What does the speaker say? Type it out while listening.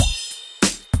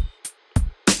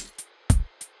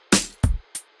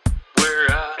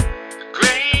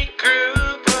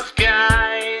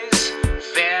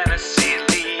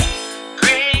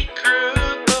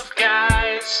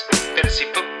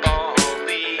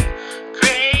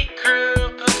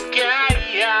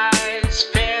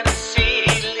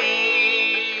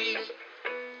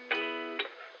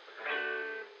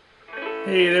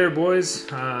there, boys.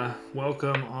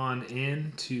 Welcome on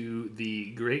in to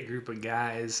the Great Group of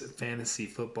Guys Fantasy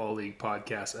Football League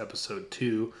Podcast, Episode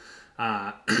 2.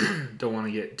 Don't want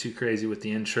to get too crazy with the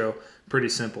intro. Pretty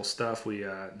simple stuff. We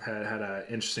had an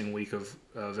interesting week of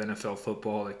NFL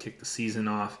football that kicked the season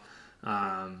off.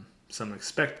 Some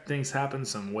expected things happened.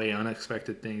 Some way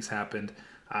unexpected things happened.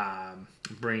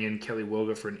 Bring in Kelly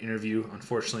Wilga for an interview.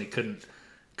 Unfortunately, couldn't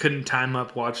time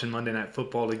up watching Monday Night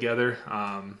Football together.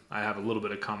 I have a little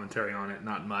bit of commentary on it,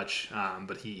 not much,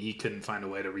 but he couldn't find a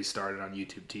way to restart it on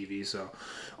YouTube TV. So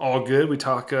all good. We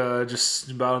talk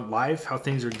just about life, how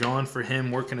things are going for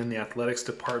him working in the athletics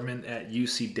department at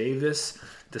UC Davis.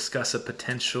 Discuss a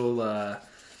potential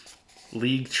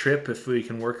league trip if we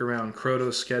can work around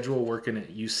Croto's schedule working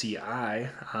at UCI.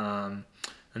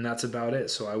 And that's about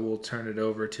it. So I will turn it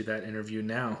over to that interview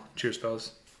now. Cheers,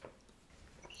 fellas.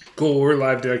 Cool, we're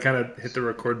live. Did I kind of hit the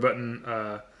record button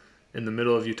in the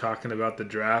middle of you talking about the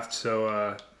draft? So,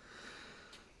 how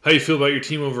do you feel about your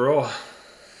team overall?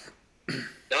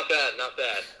 Not bad.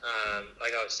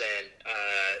 Like I was saying,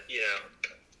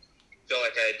 feel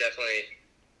like I definitely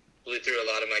blew through a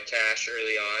lot of my cash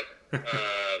early on.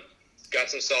 Got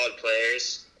some solid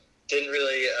players. Didn't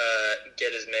really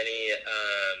get as many,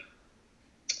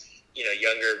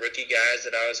 younger rookie guys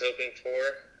that I was hoping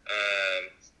for.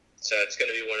 So it's going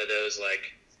to be one of those,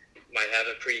 might have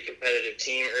a pretty competitive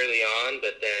team early on,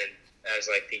 but then as,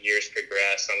 the years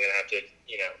progress, I'm going to have to,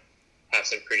 have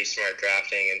some pretty smart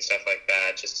drafting and stuff like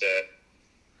that just to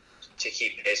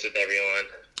keep pace with everyone.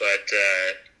 But,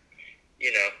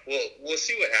 we'll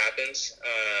see what happens.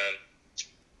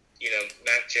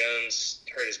 Mac Jones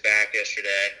hurt his back yesterday.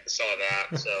 I saw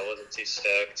that, so I wasn't too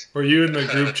stoked. Were you in the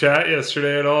group chat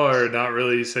yesterday at all, or not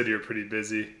really? You said you were pretty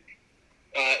busy.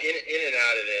 In and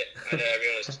out of it. I know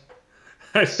everyone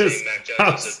was saying Mac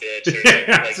Jones was a bitch or something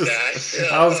like that. So,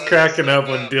 I was cracking up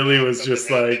when Dilly was just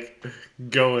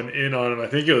going in on him. I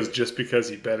think it was just because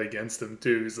he bet against him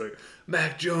too. He's like,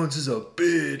 Mac Jones is a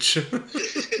bitch. Yeah,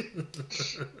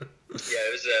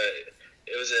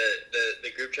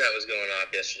 the group chat was going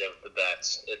off yesterday with the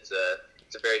bets. It's a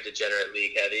very degenerate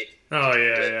league heavy. Oh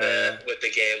yeah, with the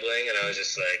gambling, and I was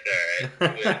just like, all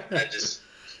right, I just.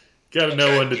 Gotta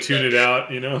know when to tune it out,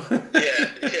 Yeah. I was like,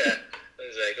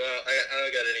 well, I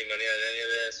don't got any money on any of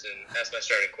this, and that's my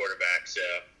starting quarterback, so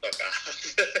fuck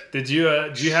off. Did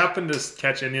you happen to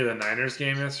catch any of the Niners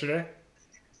game yesterday?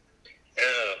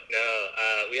 No.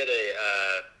 We had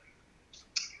a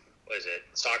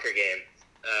soccer game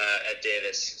at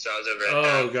Davis, so I was over at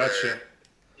Oh, gotcha.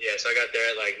 So I got there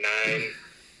at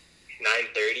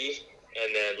 9:30,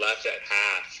 and then left at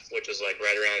half, which was right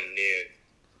around noon.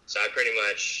 So I pretty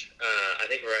much, I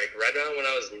think right around when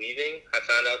I was leaving, I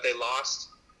found out they lost.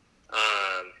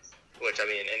 Which, I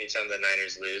mean, anytime the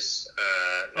Niners lose,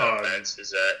 no offense,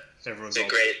 it's a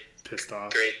great, pissed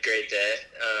off. Great day.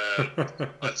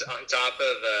 On top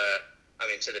of,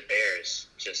 to the Bears,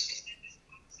 just.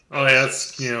 Oh yeah,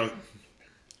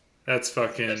 that's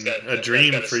fucking a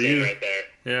dream for you. Right there.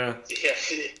 Yeah. Yeah.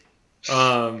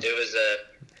 It was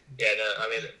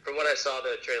from what I saw,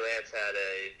 Trey Lance had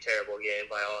a terrible game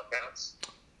by all accounts.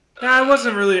 Yeah, it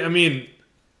wasn't really.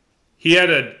 He had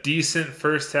a decent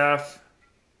first half,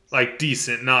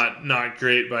 decent, not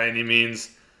great by any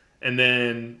means, and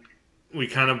then we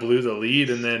kind of blew the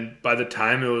lead. And then by the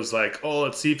time it was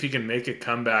let's see if he can make a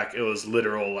comeback, it was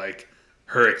literal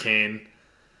hurricane.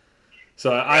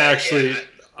 So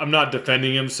I'm not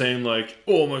defending him, saying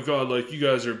oh my god, you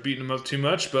guys are beating him up too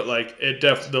much, but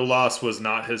the loss was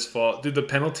not his fault. Dude, the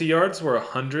penalty yards were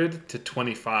 100 to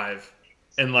 25,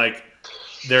 and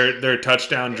their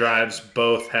touchdown drives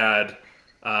both had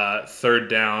third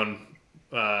down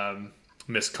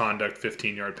misconduct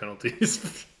 15-yard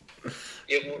penalties.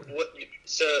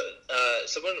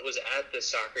 Someone was at the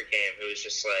soccer game who was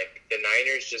just the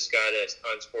Niners just got an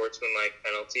unsportsmanlike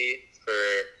penalty for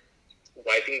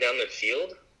wiping down the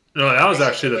field. No, that was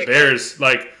actually the Bears.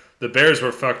 The Bears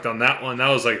were fucked on that one. That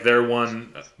was their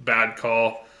one bad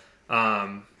call.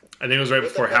 I think it was right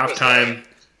before halftime.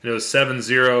 And it was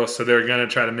 7-0, so they were going to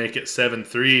try to make it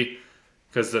 7-3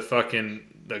 because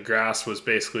the grass was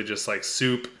basically just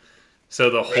soup. So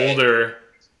the holder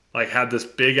had this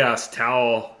big ass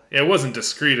towel. It wasn't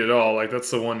discreet at all.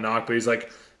 That's the one knock, but he's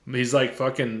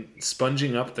fucking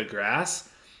sponging up the grass.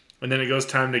 And then it goes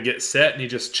time to get set, and he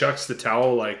just chucks the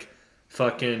towel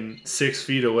fucking 6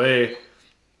 feet away.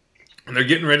 And they're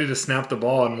getting ready to snap the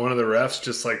ball, and one of the refs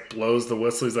just blows the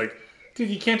whistle. He's like, dude,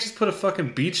 you can't just put a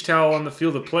fucking beach towel on the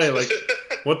field of play.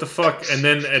 What the fuck? And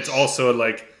then it's also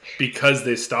because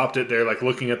they stopped it, they're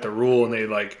looking at the rule, and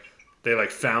they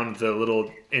found the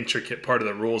little intricate part of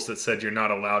the rules that said you're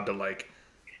not allowed to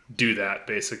do that,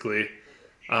 basically.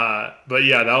 But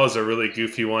yeah, that was a really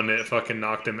goofy one. It fucking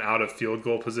knocked him out of field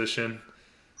goal position.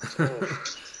 I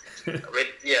mean,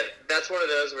 yeah, that's one of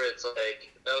those where it's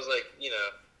like, that was like,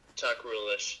 tuck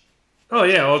rule-ish. Oh,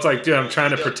 yeah. Well, it's like, dude, I'm trying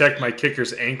to protect my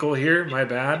kicker's ankle here. My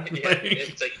bad. Yeah,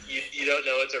 it's like you don't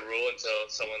know it's a rule until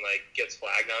someone, like, gets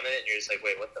flagged on it, and you're just like,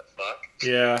 wait, what the fuck?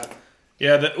 Yeah.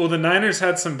 Yeah, the Niners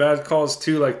had some bad calls,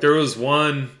 too. Like, there was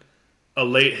a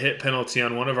late hit penalty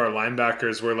on one of our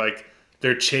linebackers where, like,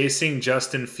 they're chasing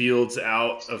Justin Fields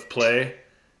out of play,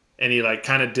 and he, like,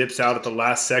 kind of dips out at the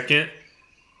last second.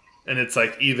 And it's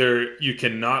like either you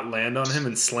can not land on him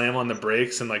and slam on the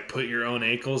brakes and like put your own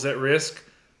ankles at risk,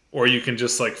 or you can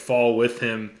just like fall with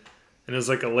him. And it was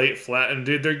like a late flat. And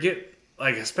dude,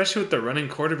 like, especially with the running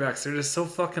quarterbacks, they're just so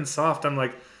fucking soft. I'm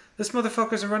like, this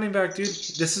motherfucker's a running back, dude.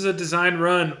 This is a design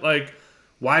run. Like,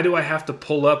 why do I have to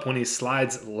pull up when he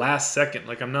slides last second?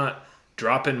 Like, I'm not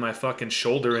dropping my fucking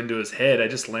shoulder into his head. I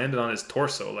just landed on his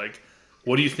torso. Like,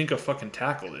 what do you think a fucking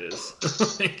tackle is?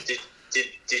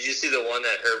 Did you see the one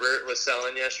that Herbert was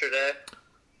selling yesterday?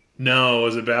 No,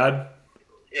 was it bad?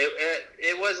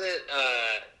 It wasn't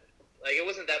it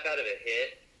wasn't that bad of a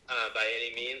hit by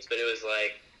any means, but it was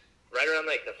like right around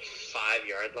like the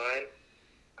 5-yard line,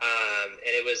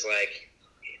 and it was like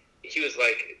it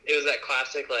was that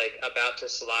classic like about to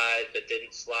slide but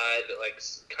didn't slide, but like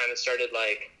kind of started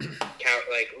like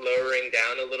lowering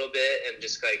down a little bit and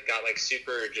just like got like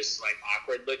super just like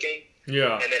awkward looking.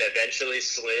 Yeah. And then eventually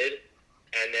slid.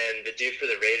 And then the dude for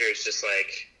the Raiders just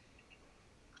like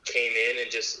came in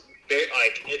and just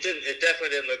like it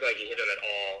definitely didn't look like he hit him at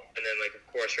all. And then like of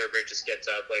course Herbert just gets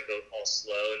up like all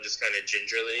slow and just kind of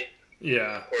gingerly.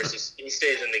 Yeah. Of course he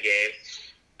stays in the game.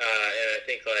 And I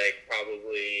think like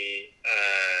probably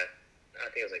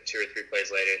I think it was like 2 or 3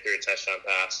 plays later threw a touchdown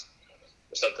pass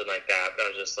or something like that.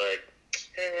 But I was just like,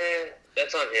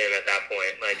 that's on him at that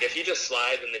point. Like if you just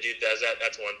slide and the dude does that,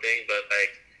 that's one thing. But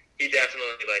like he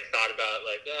definitely like thought about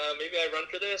like maybe I run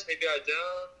for this, maybe I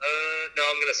don't. No,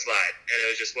 I'm gonna slide, and it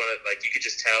was just one of like you could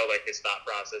just tell like his thought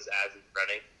process as he's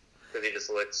running because he just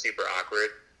looked super awkward.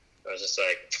 I was just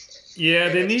like, yeah,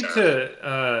 they need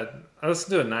to. I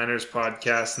listened to a Niners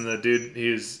podcast, and the dude,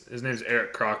 his name's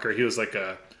Eric Crocker. He was like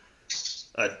a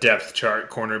depth chart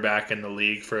cornerback in the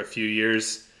league for a few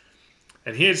years.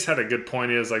 And he just had a good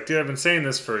point. He was like, dude, I've been saying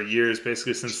this for years,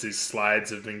 basically since these slides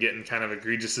have been getting kind of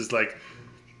egregious. Is like,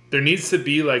 there needs to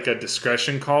be like a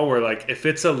discretion call where like if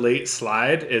it's a late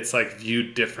slide, it's like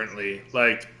viewed differently.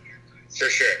 Like, for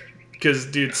sure. Because,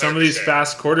 dude, some 100%. of these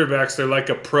fast quarterbacks, they're like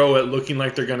a pro at looking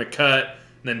like they're going to cut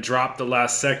and then drop the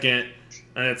last second.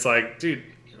 And it's like, dude,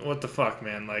 what the fuck,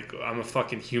 man? Like, I'm a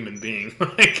fucking human being.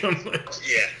 Like,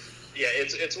 Yeah,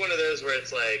 it's one of those where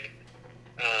it's like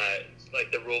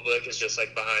the rule book is just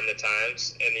like behind the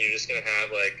times, and you're just gonna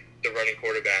have like the running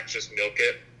quarterbacks just milk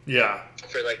it. Yeah.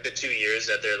 For like the 2 years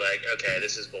that they're like, okay,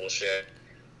 this is bullshit.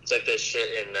 It's like this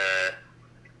shit in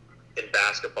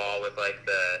basketball with like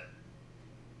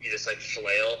you just like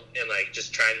flail and like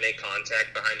just try and make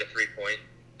contact behind a 3-point.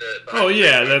 Oh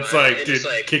yeah, that's line. like, dude,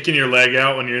 like, kicking your leg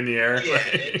out when you're in the air. Yeah,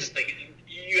 and just like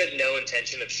you had no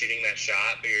intention of shooting that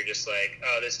shot, but you're just like,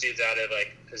 oh, this dude's out of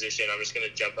like position. I'm just gonna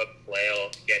jump up,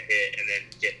 flail, get hit, and then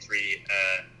get three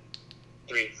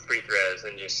free throws,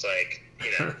 and just like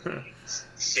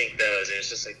sink those. And it's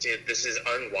just like, dude, this is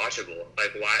unwatchable.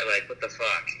 Like, why? Like, what the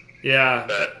fuck? Yeah,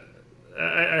 but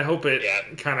I hope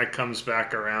it kind of comes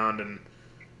back around and.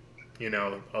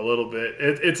 A little bit.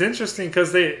 It's interesting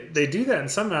because they do that in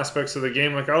some aspects of the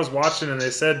game. Like I was watching and they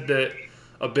said that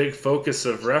a big focus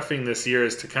of reffing this year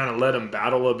is to kind of let them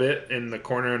battle a bit in the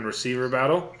corner and receiver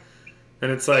battle.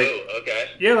 And it's like,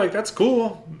 yeah, like that's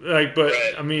cool. Like, but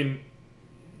right. I mean,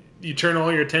 you turn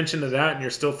all your attention to that and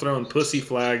you're still throwing pussy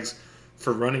flags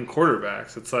for running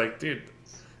quarterbacks. It's like, dude,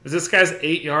 this guy's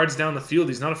 8 yards down the field.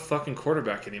 He's not a fucking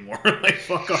quarterback anymore. Like,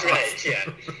 fuck off. Right, yeah.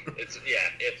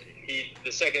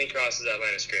 The second he crosses that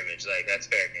line of scrimmage, like, that's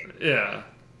fair game. Yeah.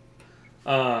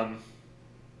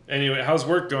 Anyway, how's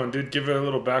work going, dude? Give it a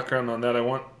little background on that.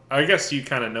 I guess you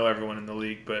kind of know everyone in the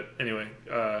league, but anyway,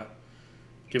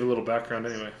 give a little background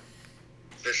anyway.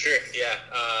 For sure, yeah.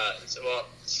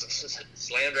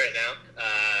 Slammed right now.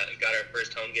 Got our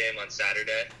first home game on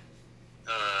Saturday.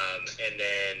 And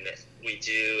then we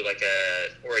do like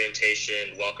a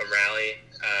orientation welcome rally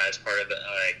as part of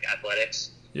like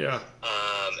athletics. Yeah.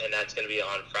 And that's going to be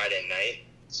on Friday night.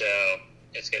 So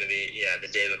it's going to be the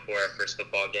day before our first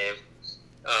football game.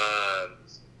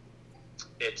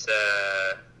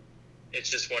 It's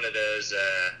just one of those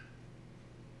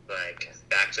like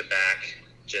back to back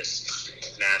just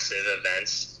massive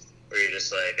events. where you're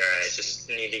just like, all right, just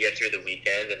need to get through the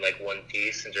weekend in like one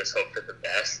piece and just hope for the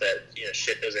best that, you know,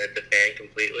 shit doesn't hit the fan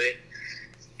completely.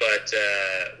 But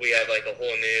we have like a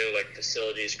whole new like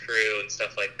facilities crew and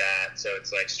stuff like that, so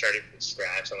it's like starting from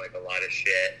scratch on like a lot of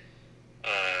shit.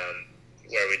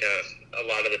 Where we don't, a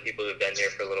lot of the people who've been here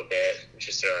for a little bit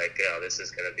just are like, oh, this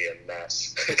is going to be a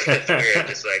mess. Because we're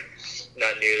just like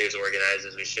not nearly as organized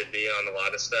as we should be on a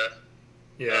lot of stuff.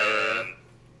 Yeah.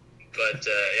 But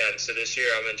so this year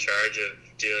I'm in charge of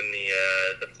doing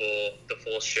the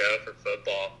full show for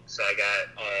football. So I got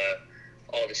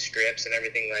all the scripts and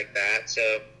everything like that.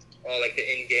 So all like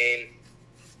the in-game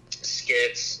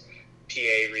skits,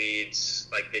 PA reads,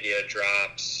 like video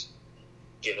drops,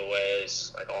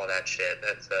 giveaways, like all that shit.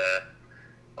 That's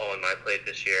all on my plate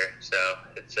this year. So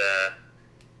it's an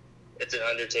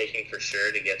undertaking for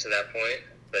sure to get to that point.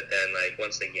 But then, like,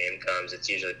 once the game comes, it's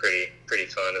usually pretty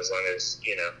fun as long as,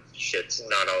 you know, shit's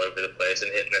not all over the place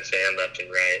and hitting the fan left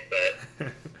and right. But,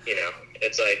 you know,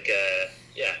 it's like,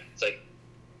 it's like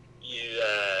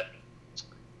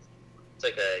it's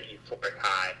like a euphoric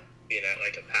high, you know,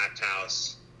 like a packed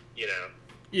house, you know.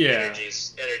 Yeah.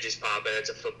 Energy's popping.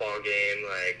 It's a football game.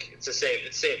 Like, it's the same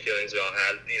feelings we all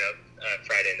had, you know,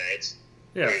 Friday nights.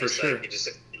 Yeah, for sure. Like, you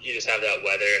just have that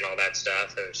weather and all that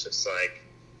stuff, and it's just like,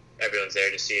 everyone's there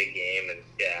to see a game, and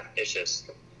yeah, it's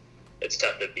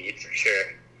tough to beat for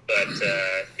sure. But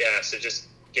so just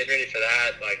getting ready for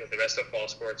that. Like the rest of fall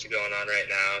sports are going on right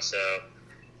now, so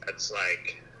that's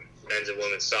like men's and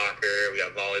women's soccer. We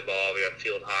got volleyball. We got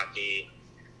field hockey.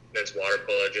 Men's water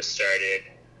polo just started.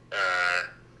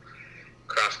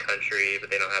 Cross country, but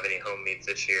they don't have any home meets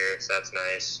this year, so that's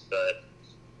nice. But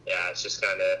yeah, it's just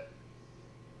kind of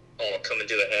all coming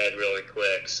to a head really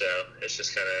quick. So it's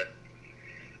just kind of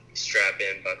strap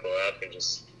in, buckle up, and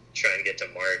just try and get to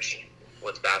March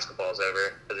once basketball's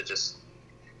over, because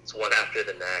it's one after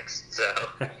the next. So,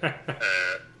 but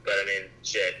I mean,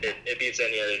 shit, it beats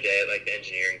any other day at like the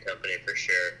engineering company for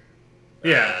sure.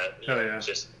 Yeah, hell yeah.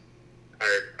 Just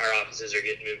our offices are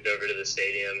getting moved over to the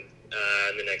stadium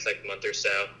in the next like month or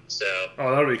so. So,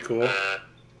 oh, that'll be cool.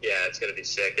 Yeah, it's gonna be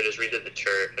sick. They just redid the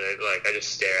turf, and I just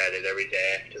stare at it every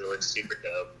day because it looks super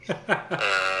dope.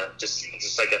 Just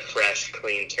like a fresh,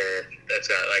 clean turf that's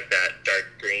got like that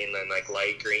dark green and like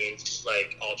light green,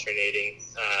 like alternating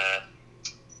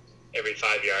every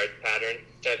 5 yard pattern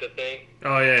type of thing.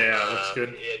 Oh yeah, looks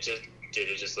good. It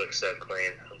just looks so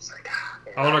clean. I was like,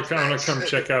 man, I want to come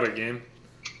check out a game.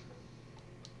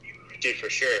 Dude,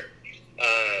 for sure.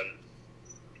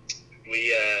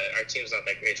 Our team's not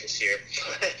that great this year,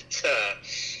 but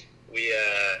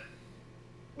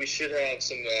we should have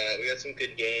some. We got some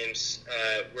good games.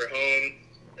 We're home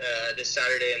this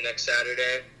Saturday and next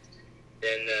Saturday.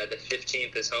 Then the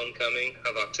 15th is homecoming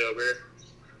of October.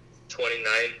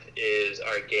 29th is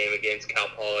our game against Cal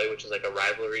Poly, which is like a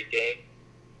rivalry game,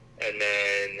 and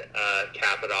then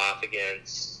cap it off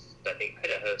against I think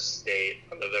Idaho State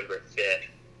on November 5th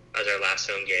as our last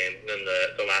home game. And then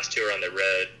the last two are on the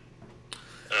road.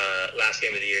 Last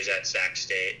game of the year is at Sac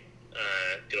State.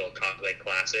 Good old Cock Lake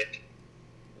Classic.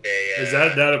 Is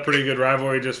that a pretty good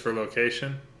rivalry just for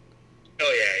location?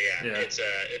 Oh yeah. It's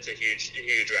a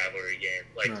huge rivalry game.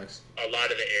 Like nice. A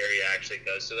lot of the area actually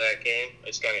goes to that game.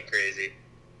 It's kind of crazy.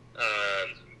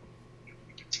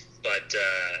 But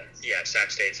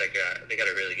Sac State's like they got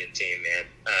a really good team, man.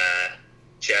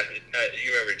 Jeff,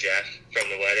 you remember Jeff from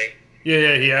the wedding?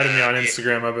 Yeah, he added me on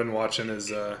Instagram. I've been watching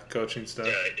his coaching stuff.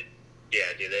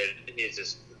 Yeah, dude, he's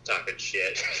just talking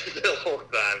shit the whole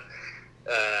time.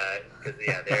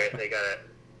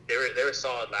 They were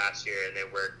solid last year, and they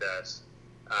worked us,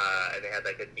 and they had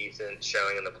like a decent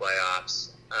showing in the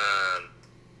playoffs. I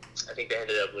think they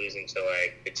ended up losing to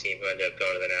like the team who ended up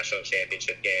going to the national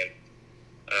championship game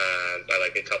by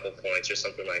like a couple points or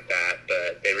something like that.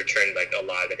 But they returned like a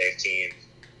lot of their team,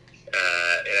 and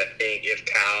I think if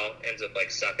Cal ends up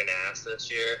like sucking ass this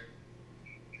year,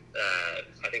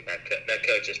 I think that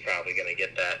coach is probably going to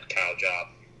get that Cal job.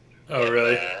 Oh,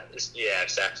 really? If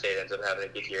Sac State ends up having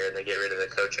a good year and they get rid of the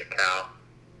coach at Cal,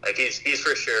 like he's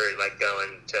for sure like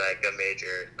going to like a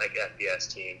major like FBS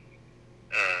team,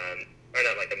 or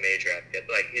not like a major FBS,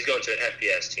 but like he's going to an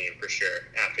FBS team for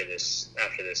sure after this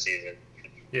season.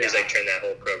 Yeah. He's like turned that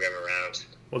whole program around.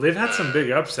 Well, they've had some big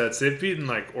upsets. They've beaten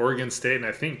like Oregon State and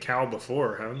I think Cal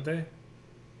before, haven't they?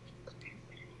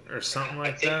 Or something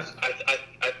like that.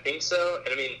 I think so.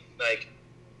 And I mean, like,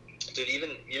 dude,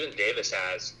 even Davis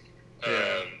has.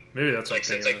 Maybe that's like what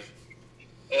since like.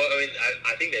 Well, I mean,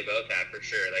 I think they both have for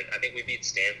sure. Like, I think we beat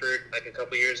Stanford like a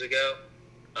couple years ago.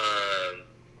 I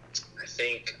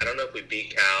don't know if we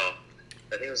beat Cal. I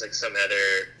think it was like some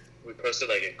other we posted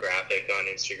like a graphic on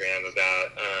Instagram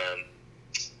about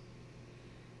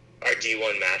our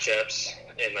D1 matchups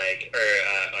and like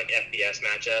FBS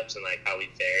matchups and like how we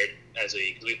fared cause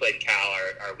we played Cal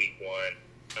our week 1.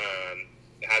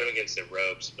 Had them against the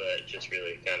ropes, but just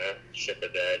really kind of shit the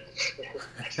bed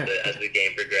as the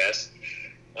game progressed.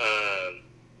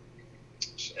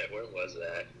 Shit, where was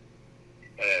that?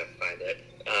 I gotta find it.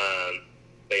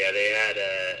 But yeah,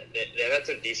 they had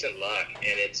some decent luck,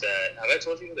 and it's have I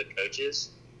told you who the coach is?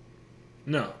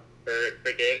 No.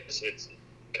 For Davis, it's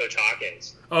Coach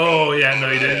Hawkins. Oh yeah,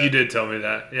 no, you did tell me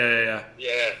that. Yeah.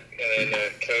 Yeah, and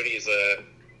then Cody's I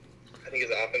think he's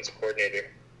the offensive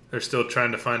coordinator. They're still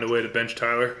trying to find a way to bench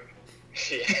Tyler.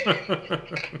 Yeah.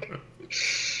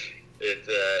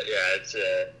 It's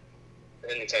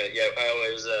anytime. Yeah, I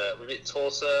always we beat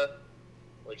Tulsa,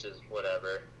 which is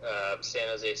whatever. San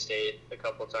Jose State a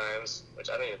couple times, which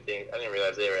I didn't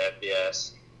realize they were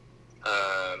FBS.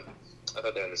 I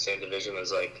thought they were in the same division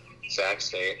as like Sac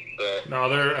State, but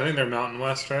no, I think they're Mountain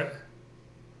West, right?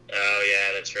 Oh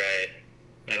yeah, that's right.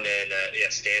 And then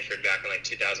Stanford back in like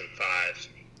 2005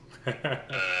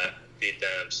 beat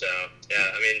them. So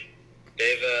yeah, I mean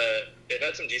they've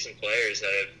had some decent players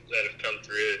that have come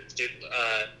through. Dude,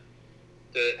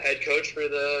 the head coach for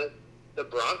the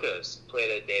Broncos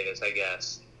played at Davis, I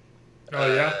guess.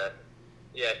 Oh yeah.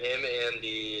 Yeah, him and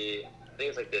I think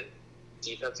it's like the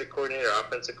defensive coordinator,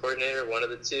 offensive coordinator, one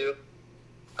of the two,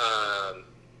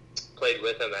 played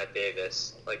with him at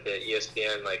Davis. Like the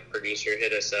ESPN producer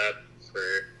hit us up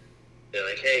they're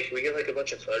like, hey, can we get like a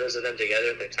bunch of photos of them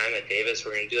together at their time at Davis?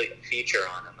 We're gonna do like a feature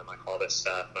on them and like all this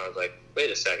stuff. And I was like, wait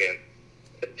a second,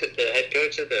 the head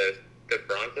coach of the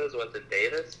Broncos went to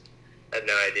Davis? I had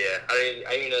no idea. I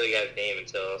didn't even know the guy's name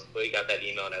until we got that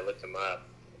email and I looked him up.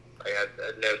 I had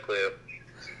no clue.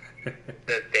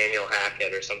 Daniel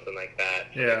Hackett or something like that.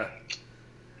 Yeah.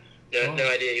 No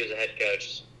idea he was a head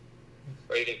coach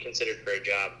or even considered for a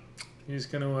job. He's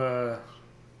gonna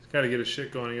got to get his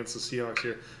shit going against the Seahawks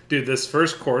here, dude. This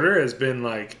first quarter has been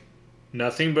like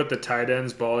nothing but the tight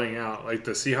ends balling out. Like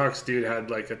the Seahawks dude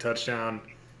had like a touchdown,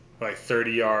 like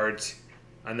 30 yards,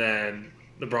 and then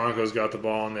the Broncos got the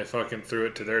ball and they fucking threw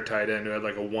it to their tight end who had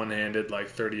like a one-handed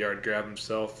like 30-yard grab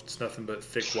himself. It's nothing but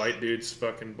thick white dudes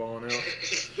fucking balling out.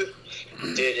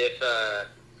 Dude,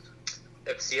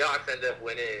 if Seahawks end up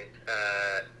winning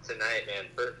tonight, man,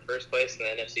 first place in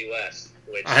the NFC West,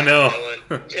 which I know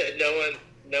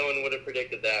no one would have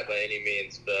predicted that by any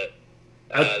means, but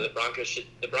the Broncos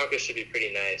should be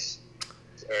pretty nice,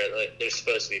 or like they're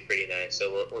supposed to be pretty nice.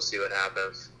 So we'll see what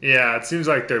happens. Yeah, it seems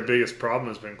like their biggest problem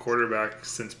has been quarterback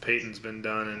since Peyton's been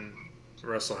done, and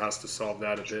Russell has to solve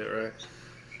that a bit, right?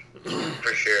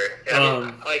 For sure. And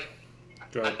I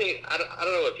don't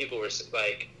know what people were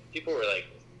like. People were like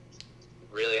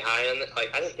really high on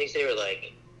I didn't think they were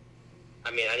like.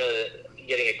 I mean, I know that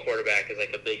getting a quarterback is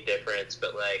like a big difference,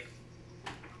 but like.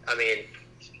 I mean,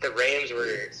 the Rams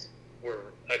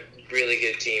were a really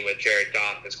good team with Jared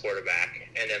Goff as quarterback,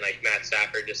 and then like Matt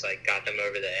Stafford just like got them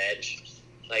over the edge.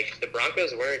 Like the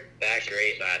Broncos weren't that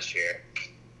great last year,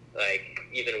 like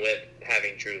even with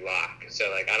having Drew Lock.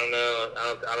 So like I don't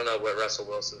know what Russell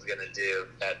Wilson's gonna do.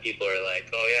 That people are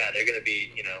like, oh yeah, they're gonna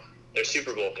be they're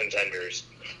Super Bowl contenders.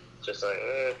 Just like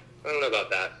I don't know about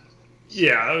that.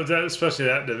 Yeah, especially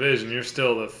that division. You're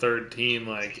still the third team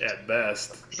like at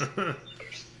best.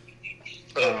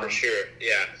 Oh, for sure.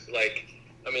 Yeah. Like,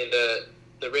 I mean,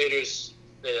 the Raiders,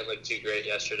 they didn't look too great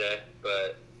yesterday,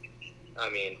 but, I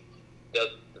mean, they'll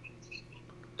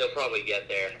probably get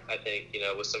there, I think,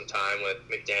 with some time with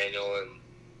McDaniel and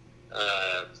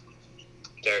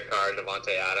Derek Carr and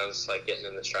Devontae Adams, like, getting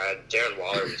in the stride. Darren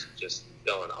Waller was just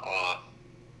going off.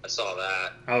 I saw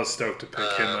that. I was stoked to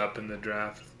pick him up in the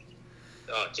draft.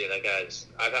 Oh, dude, that guy's...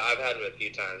 I've had him a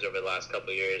few times over the last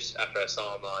couple of years after I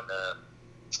saw him on...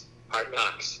 Hard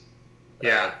Knocks.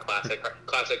 Yeah. Classic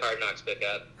Hard Knocks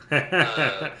pickup.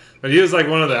 But he was like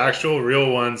one of the actual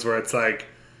real ones where it's like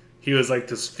he was like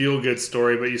this feel-good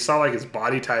story, but you saw like his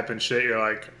body type and shit. You're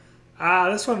like,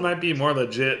 this one might be more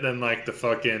legit than like the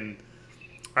fucking...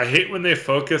 I hate when they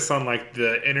focus on like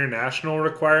the international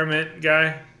requirement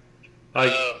guy.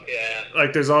 Like, oh, yeah.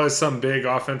 Like there's always some big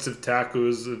offensive tackle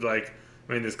who's like,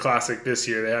 I mean, this classic this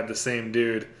year, they had the same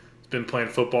dude. He's been playing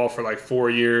football for like 4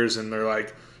 years, and they're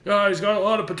like, oh, he's got a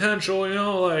lot of potential,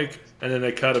 and then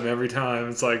they cut him every time.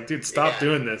 It's like, dude, stop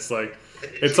doing this. Like,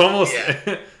 it's almost,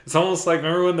 it's almost like,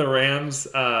 remember when the Rams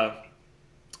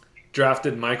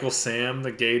drafted Michael Sam,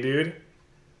 the gay dude,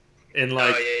 in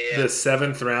the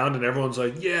 7th round, and everyone's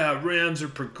like, yeah, Rams are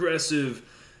progressive,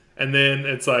 and then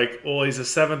it's like, well, he's a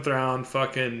 7th round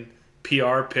fucking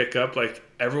PR pickup. Like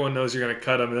everyone knows you're gonna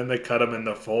cut them, and then they cut them, and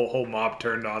the whole mob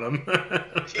turned on them. Yeah,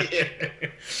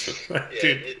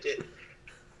 Dude.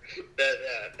 That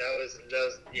was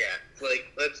yeah.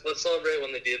 Like let's celebrate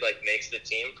when the dude like makes the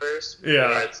team first. Yeah.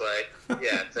 Where it's like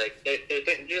it's like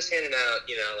they're just handing out,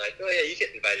 like, oh yeah, you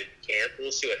get invited to camp.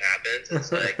 We'll see what happens.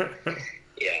 It's like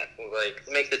yeah, like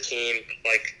make the team,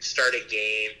 like start a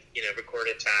game, record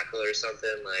a tackle or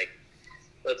something. Like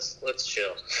let's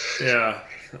chill. Yeah.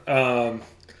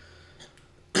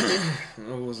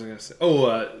 What was I gonna say?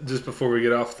 Oh, just before we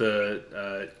get off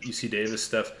the UC Davis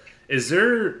stuff, is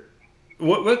there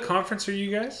what conference are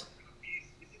you guys?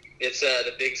 It's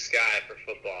the Big Sky for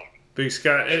football. Big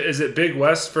Sky. Is it Big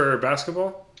West for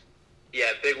basketball?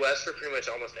 Yeah, Big West for pretty much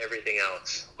almost everything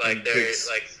else. Like there's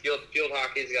like field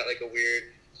hockey's got like a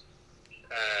weird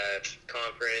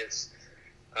conference.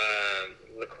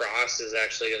 Lacrosse is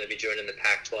actually going to be joining the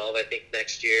Pac-12, I think,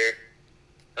 next year.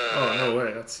 Oh, no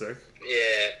way! That's sick.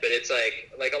 Yeah, but it's like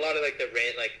a lot of like the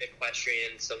like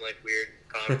equestrian, some like weird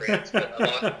conference, but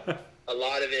a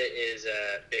lot of it is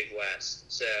Big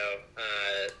West. So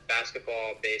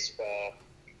basketball, baseball,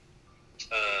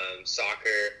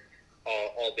 soccer,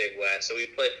 all Big West. So we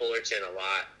play Fullerton a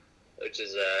lot, which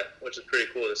is pretty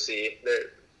cool to see. They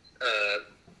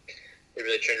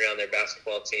really turned around their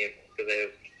basketball team because they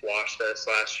washed us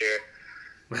last year.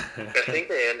 I think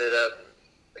they ended up.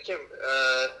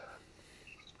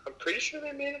 I'm pretty sure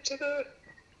they made it to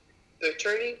the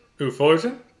tourney. Who,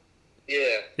 Fullerton?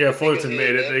 Yeah. Yeah, Fullerton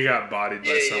made it. They got bodied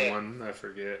by someone. Yeah. I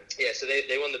forget. Yeah, so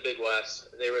they won the Big West.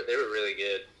 They were really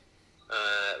good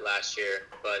last year.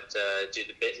 But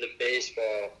dude, the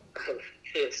baseball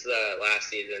this last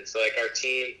season. So like our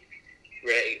team,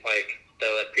 like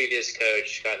the previous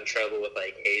coach got in trouble with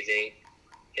like hazing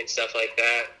and stuff like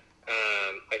that.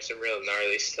 Like some real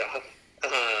gnarly stuff.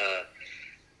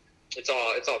 It's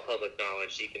all public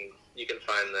knowledge. You can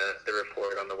find the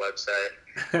report on the website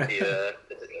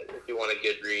if you want a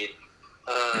good read.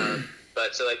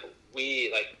 But so like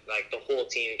we like the whole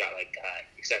team got like cut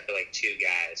except for like 2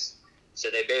 guys. So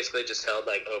they basically just held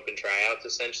like open tryouts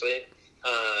essentially.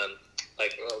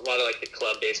 Like a lot of like the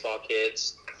club baseball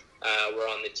kids were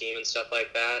on the team and stuff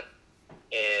like that.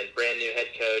 And brand new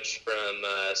head coach from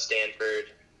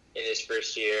Stanford in his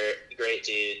first year, great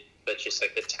dude. But just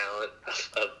like the talent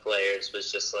of players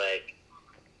was just like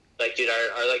dude,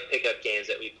 our like pickup games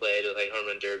that we played with like home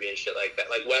run derby and shit like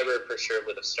that. Like Weber for sure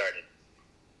would have started,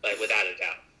 like without a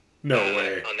doubt. No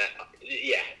way. On that,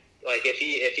 yeah. Like if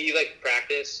he like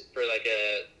practiced for like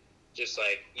just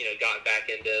like got back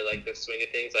into like the swing of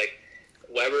things. Like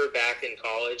Weber back in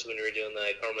college when we were doing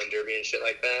like home run derby and shit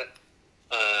like that,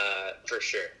 for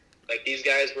sure. Like these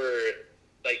guys were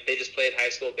like they just played high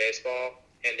school baseball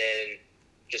and then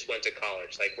just went to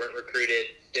college, like weren't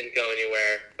recruited, didn't go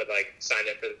anywhere, but like signed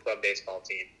up for the club baseball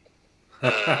team.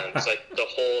 It's like the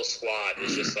whole squad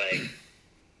is just like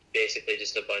basically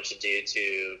just a bunch of dudes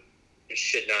who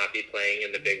should not be playing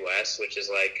in the Big West, which is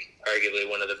like arguably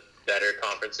one of the better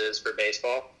conferences for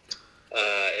baseball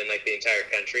in like the entire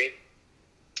country.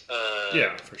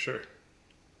 Yeah, for sure.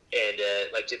 And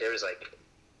like dude, there was like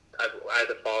I had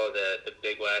to follow the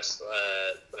Big West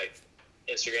like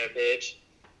Instagram page.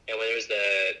 And when it was the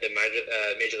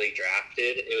Major League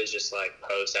drafted, it was just like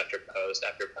post after post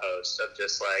after post of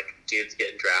just like dudes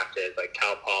getting drafted, like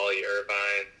Cal Poly,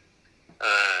 Irvine,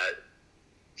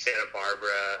 Santa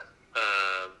Barbara.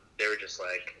 They were just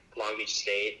like Long Beach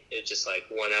State. It was just like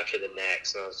one after the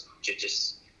next, and it was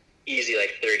just easy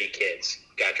like 30 kids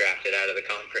got drafted out of the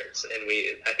conference. And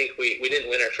I think we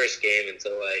didn't win our first game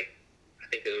until like I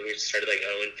think we started like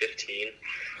 0-15.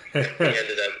 We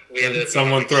ended up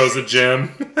someone throws a gem.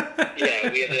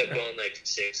 Yeah, we ended up going like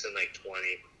 6 and like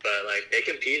 20, but like they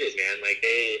competed, man. Like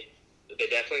they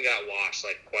definitely got washed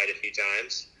like quite a few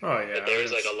times. Oh yeah. But there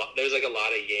was like a lot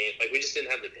of games. Like we just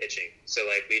didn't have the pitching, so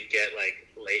like we'd get like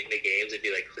late in the games, it'd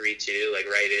be like 3-2,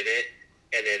 like right in it,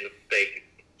 and then like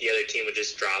the other team would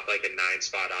just drop like a 9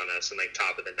 spot on us in like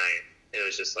top of the 9th. And it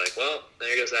was just like, well,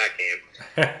 there goes that game.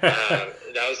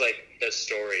 That was like the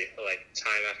story, like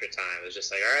time after time. It was just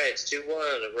like, all right, it's 2-1,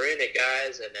 we're in it,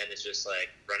 guys. And then it's just like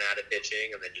run out of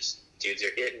pitching, and then just dudes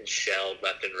are getting shelled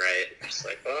left and right. Just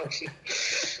like, well,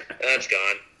 that's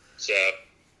gone. So,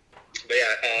 but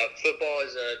yeah, football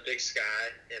is a Big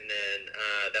Sky, and then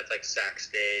that's like Sac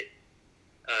State.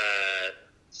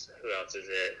 Who else is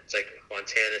it? It's like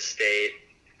Montana State.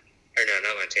 Or no,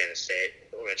 not Montana State.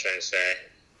 What am I trying to say?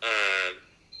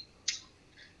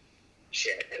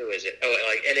 Shit, who is it? Oh,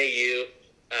 like NAU.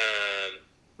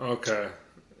 Okay.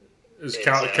 Is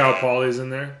Cal Poly's in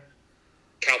there?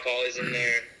 Cal Poly's in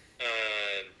there.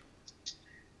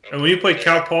 Oh And when you play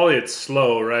Cal Poly, it's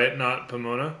slow, right? Not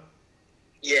Pomona?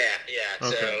 Yeah.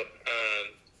 Okay. So,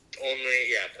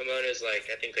 Pomona's like,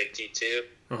 I think like D2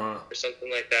 or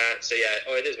something like that. So, yeah.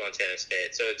 It is Montana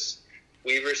State. So, it's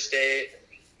Weaver State,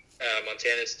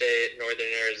 Montana State,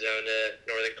 Northern Arizona,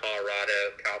 Northern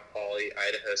Colorado, Cal Poly,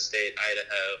 Idaho State,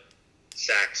 Idaho,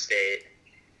 Sac State.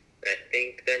 I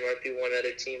think there might be one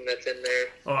other team that's in there.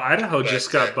 Oh, Idaho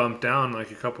just got bumped down like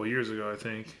a couple years ago, I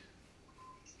think.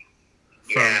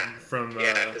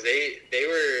 Because they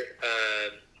were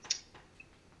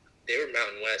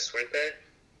Mountain West, weren't they?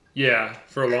 Yeah,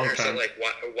 for a long time. Something like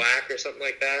WAC or something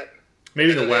like that.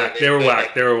 Maybe the WAC. They were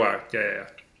WAC. They were WAC. Yeah.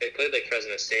 They played like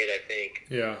Fresno State, I think.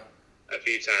 Yeah. A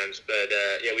few times, but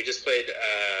we just played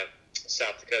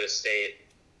South Dakota State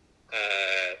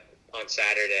on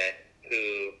Saturday,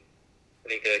 who I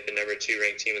think they're like the number 2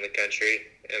 ranked team in the country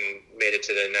and made it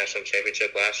to the national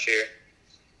championship last year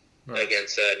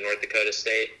against North Dakota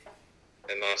State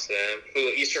and lost to them. Ooh,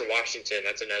 Eastern Washington,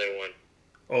 that's another one.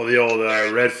 Oh, the old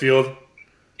Redfield?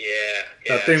 Yeah.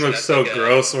 That thing looks so like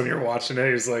gross when you're watching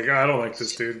it. He's like, I don't like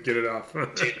this dude. Get it off.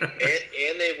 Dude,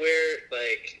 and they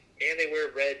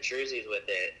wear red jerseys with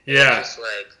it. Yeah. It's just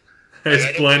like,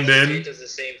 it's blend in. State does the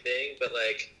same thing, but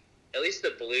like at least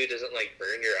the blue doesn't like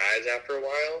burn your eyes after a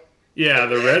while. Yeah,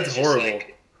 the red's horrible.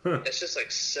 It's just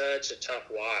like such a tough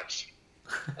watch.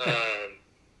 But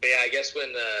yeah, I guess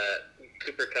when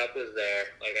Cooper Kupp was there,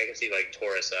 like I guess he like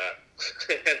tore us up,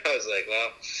 and I was like,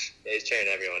 well, yeah, he's tearing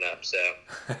everyone up, so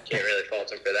can't really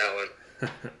fault him for that one.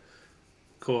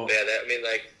 Cool. But yeah,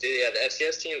 the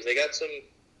FCS teams they got some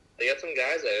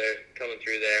guys that are coming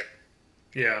through there.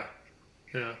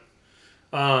 Yeah.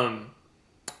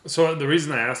 So the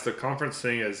reason I asked the conference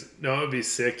thing is, it would be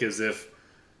sick is if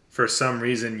for some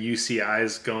reason UCI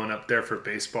is going up there for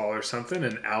baseball or something,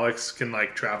 and Alex can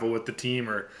like travel with the team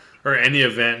or any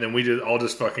event, and we all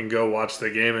just fucking go watch the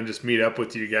game and just meet up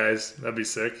with you guys. That'd be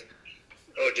sick.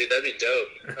 Oh, dude, that'd be dope.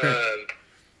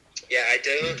 Yeah, I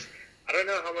don't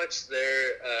know how much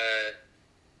they're.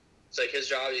 It's like his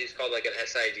job. He's called like an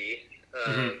SID,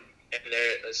 and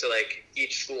so like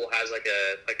each school has like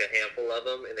a handful of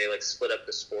them, and they like split up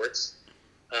the sports.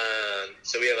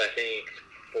 So we have I think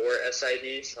 4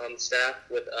 SIDs on staff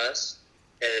with us,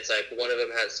 and it's like one of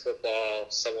them has football,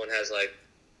 someone has like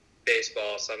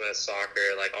baseball, some has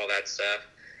soccer, like all that stuff.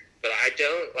 But I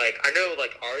know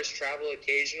like ours travel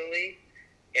occasionally,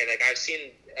 and like I've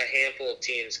seen a handful of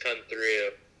teams come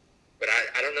through, but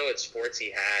I don't know what sports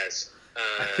he has.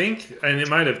 I think, and it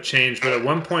might have changed, but at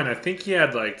one point I think he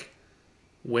had like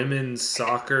women's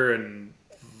soccer and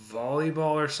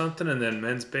volleyball or something, and then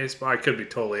men's baseball. I could be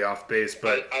totally off base,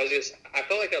 but I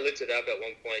felt like I looked it up at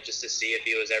one point just to see if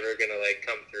he was ever gonna like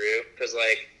come through, because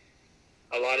like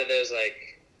a lot of those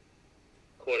like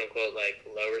quote unquote like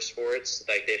lower sports,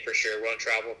 like they for sure won't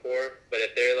travel for. But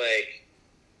if they're like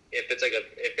if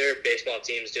their baseball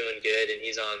team's doing good and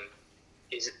he's on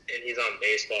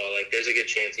baseball, like there's a good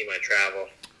chance he might travel.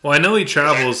 Well, I know he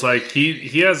travels. Like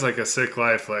he has like a sick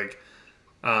life. Like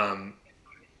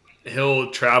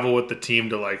he'll travel with the team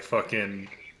to like fucking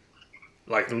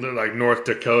like North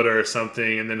Dakota or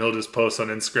something, and then he'll just post on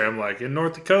Instagram like in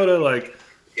North Dakota, like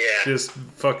just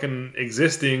fucking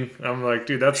existing. I'm like,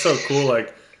 dude, that's so cool.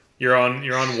 Like you're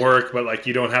on work, but like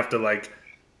you don't have to like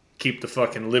keep the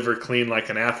fucking liver clean like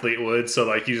an athlete would. So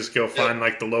like you just go find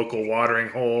like the local watering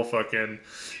hole, fucking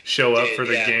show up for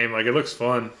the game. Like it looks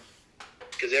fun.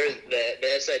 Because there was the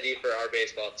SID for our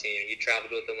baseball team. He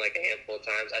traveled with them like a handful of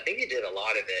times. I think he did a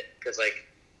lot of it because like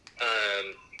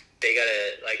they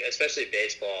gotta like especially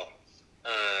baseball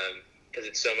because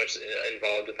it's so much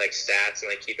involved with like stats and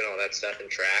like keeping all that stuff in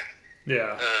track.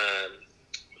 Yeah.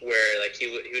 Where like he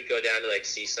would go down to like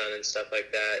CSUN and stuff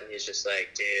like that, and he's just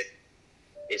like, dude.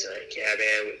 He's like, yeah,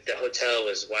 man, the hotel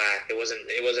was whack. It wasn't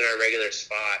our regular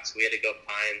spots. We had to go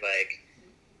find like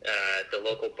the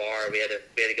local bar. We had to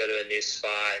go to a new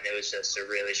spot, and it was just a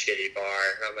really shitty bar.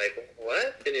 And I'm like,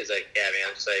 what? And he's like, yeah, man.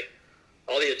 I'm just like,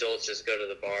 all the adults just go to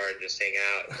the bar and just hang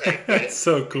out. Like, that's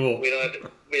so cool. We don't have to,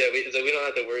 we don't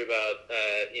have to worry about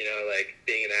like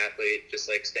being an athlete, just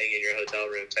like staying in your hotel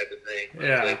room type of thing.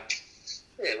 Yeah. Like,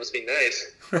 yeah, it must be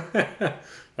nice.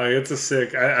 Like it's a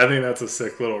sick. I think that's a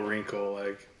sick little wrinkle.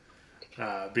 Like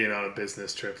being on a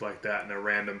business trip like that in a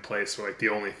random place where like the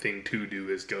only thing to do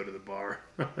is go to the bar.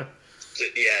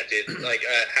 Yeah, dude. Like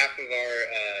a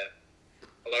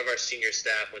lot of our senior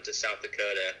staff went to South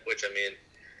Dakota, which I mean,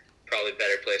 probably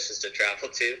better places to travel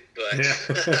to. But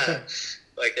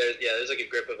like there's like a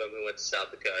group of them who went to South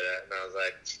Dakota, and I was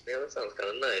like, yeah, that sounds kind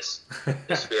of nice.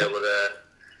 Just be able to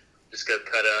just go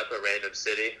cut up a random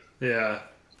city. Yeah.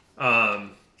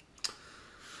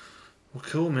 Well,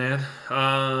 cool, man.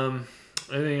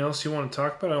 Anything else you want to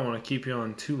talk about? I don't want to keep you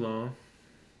on too long.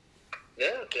 Yeah,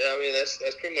 I mean that's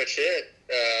pretty much it.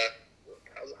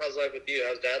 How's life with you?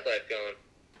 How's dad life going?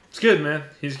 It's good, man.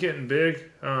 He's getting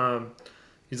big.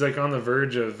 He's like on the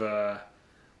verge of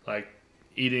like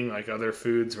eating like other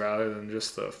foods rather than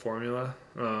just the formula.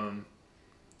 Like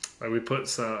I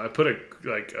put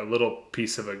a little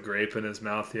piece of a grape in his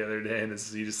mouth the other day, and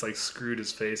he just like screwed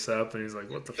his face up, and he's like,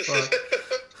 "What the fuck?"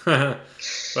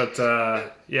 But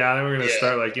yeah, then we're gonna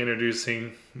start like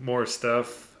introducing more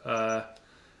stuff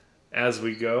as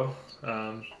we go.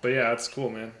 But yeah, it's cool,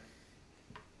 man.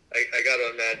 I gotta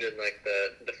imagine like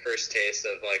the first taste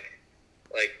of like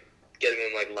getting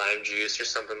him like lime juice or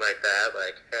something like that.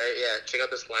 Like, hey, yeah, check out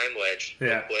this lime wedge.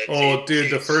 Yeah. Like, Oh, dude,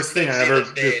 the first thing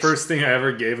I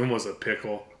ever gave him was a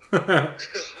pickle. Oh,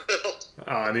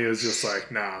 and he was just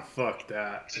like, "Nah, fuck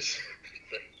that."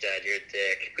 Dad, you're a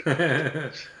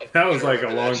dick. That was like a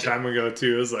long time ago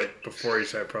too. It was like before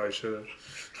I probably should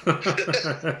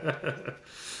have.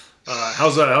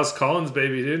 How's Colin's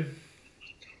baby, dude?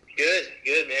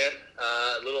 Good, man.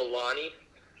 Little Lonnie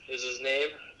is his name.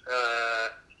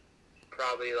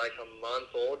 Probably like a month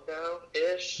old now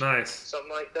ish. Nice.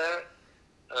 Something like that.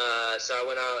 So I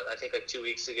went out, I think like 2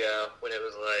 weeks ago when it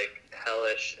was like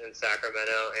hellish in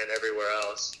Sacramento and everywhere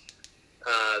else.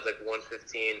 It was like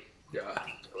 1:15. Yeah.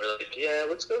 We're like, yeah,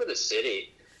 let's go to the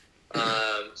city.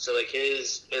 So like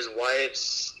his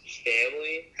wife's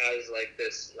family has like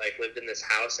this, like lived in this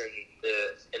house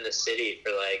in the city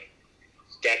for like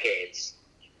decades.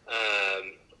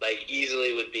 Like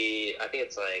easily would be, I think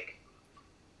it's like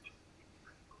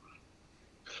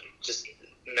just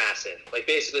massive. Like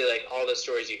basically like all the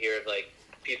stories you hear of like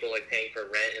people like paying for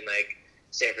rent in like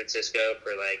San Francisco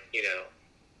for like,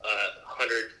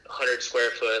 100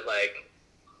 square foot, like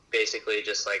basically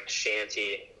just like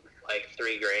shanty, like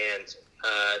 $3,000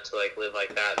 to like live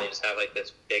like that. They just have like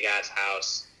this big ass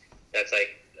house that's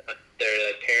like their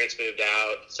like parents moved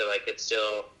out, so like it's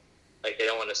still like they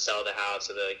don't want to sell the house,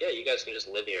 so they're like, yeah, you guys can just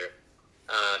live here.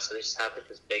 So they just have like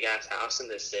this big ass house in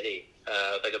this city,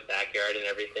 like a backyard and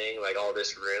everything, like all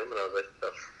this room. And I was like,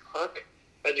 the fuck?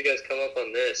 How'd you guys come up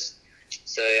on this?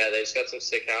 So yeah, they just got some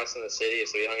sick house in the city,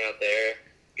 so we hung out there.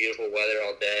 Beautiful weather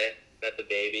all day. Met the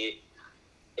baby.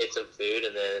 Ate some food,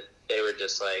 and then they were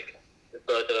just like,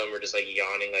 both of them were just like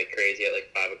yawning like crazy at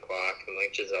like 5 o'clock, and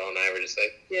like Giselle and I were just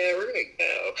like, yeah, we're gonna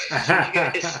go.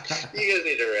 you guys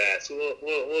need to rest.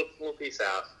 We'll peace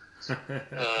out. And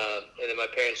then my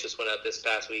parents just went up this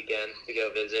past weekend to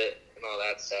go visit and all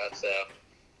that stuff. So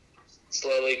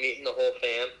slowly meeting the whole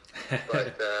fam.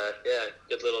 But yeah,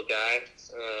 good little guy.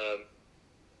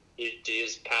 He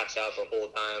just passed out the whole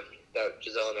time that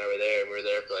Giselle and I were there, and we were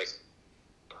there for like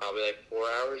probably like 4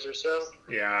 hours or so.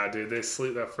 Yeah, dude, they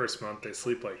sleep that first month. They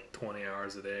sleep like 20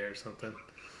 hours a day or something.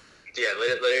 Yeah,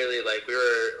 literally, like we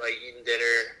were like eating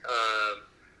dinner.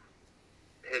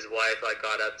 His wife like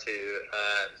got up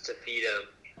to feed him,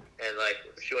 and like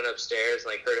she went upstairs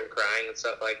and like heard him crying and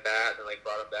stuff like that, and like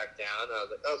brought him back down. And I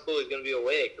was like, oh, cool, he's gonna be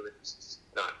awake. And then just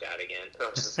knocked out again. And I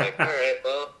was just like, all right,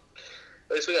 well,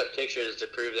 at least we got pictures to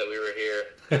prove that we were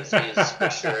here. Because he's for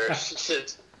sure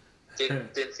just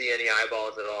didn't see any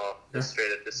eyeballs at all. Just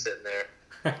straight up just sitting there.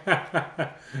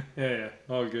 Yeah,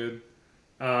 all good.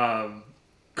 I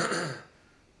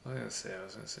was gonna say one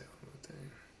more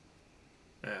thing.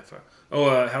 Yeah, fine.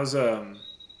 Oh, how's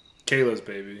Kayla's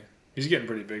baby? He's getting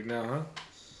pretty big now, huh?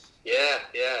 Yeah.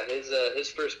 His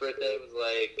first birthday was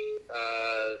like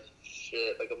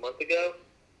like a month ago,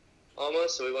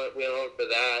 almost. So we went home for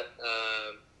that.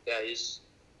 Yeah, he's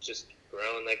just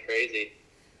growing like crazy.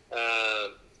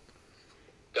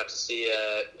 Got to see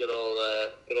good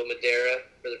old Madeira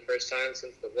for the first time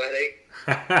since the wedding.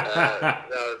 That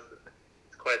was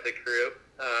quite the crew.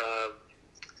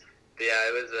 But yeah,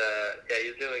 it was. Yeah,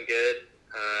 he's doing good.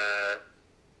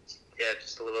 Yeah,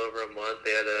 just a little over a month.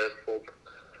 They had a full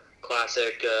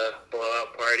classic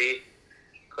blowout party,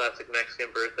 classic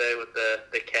Mexican birthday with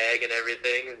the keg and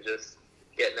everything, and just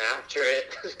getting after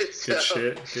it. So,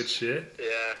 Good shit.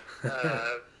 Yeah,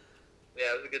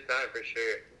 yeah, it was a good time for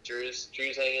sure. Drew's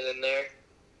hanging in there,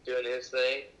 doing his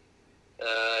thing,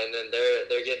 and then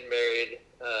they're getting married.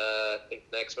 I think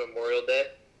next Memorial Day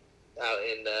out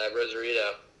in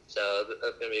Rosarito. So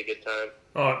that's gonna be a good time.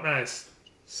 Oh, nice,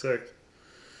 sick.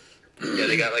 Yeah,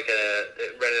 they got they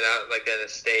rented out like an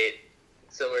estate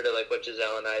similar to like what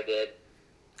Giselle and I did.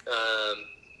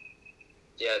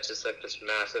 Yeah, it's just like this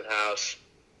massive house,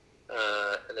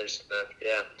 and they're just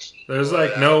There's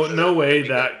like no way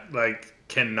that like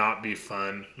cannot be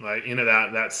fun. Like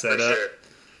that setup. For sure.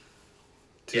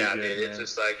 Yeah, good, dude, it's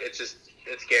just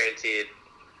it's guaranteed.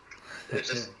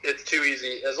 it's too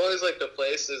easy. As long as like the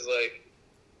place is like,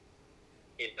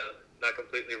 not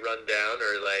completely run down,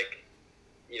 or like,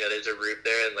 there's a roof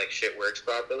there and like shit works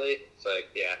properly. It's like,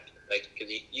 yeah, like,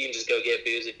 because you can just go get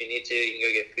booze if you need to. You can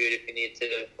go get food if you need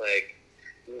to. Like,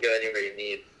 you can go anywhere you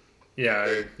need.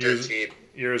 Yeah,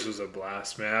 yours was a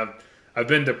blast, man. I've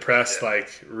been depressed,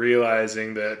 like,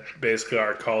 realizing that basically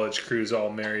our college crew's all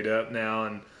married up now,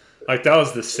 and like that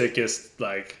was the sickest,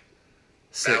 like,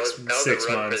 six that was a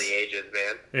run months for the ages,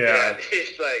 man. Yeah,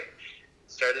 It's like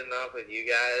starting off with you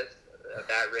guys,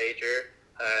 that rager,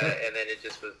 and then it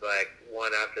just was like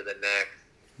one after the next.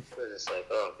 It was just like,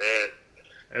 oh man.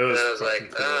 it was. And then I was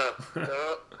like, cool.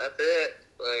 oh, that's it.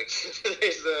 Like,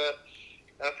 there's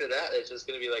after that, it's just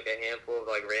gonna be like a handful of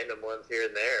like random ones here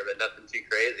and there, but nothing too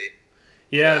crazy.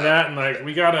 Yeah, that, and like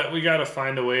we gotta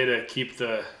find a way to keep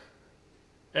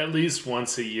at least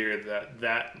once a year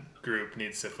that group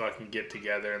needs to fucking get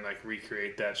together and like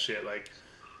recreate that shit, like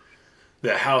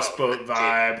the houseboat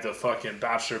vibe, the fucking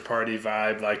bachelor party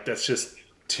vibe. Like, that's just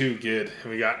too good.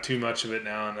 We got too much of it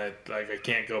now, and I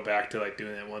can't go back to like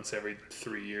doing it once every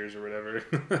 3 years or whatever.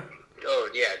 Oh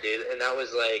yeah, dude, and that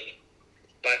was like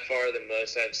by far the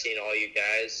most I've seen all you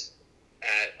guys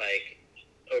at like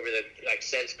over the like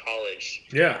since college.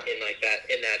 Yeah. In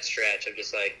that stretch of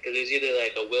just like, because it was either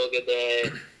like a Wilga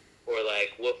day or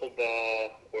like wiffle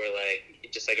ball or like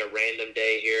just like a random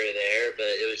day here or there, but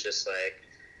it was just like,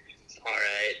 all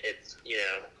right, it's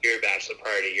your bachelor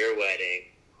party, your wedding,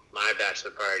 my bachelor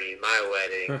party, my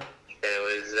wedding. And it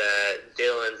was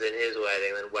Dylan's and his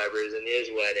wedding, and Weber's and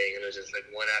his wedding, and it was just like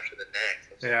one after the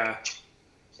next. Yeah.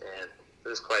 Man, it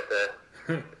was quite the.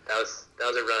 That was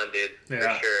a run, dude.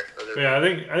 Yeah. For sure. Yeah, I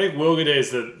think Wilga Day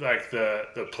is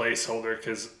the placeholder,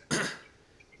 because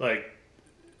like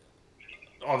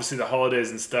obviously the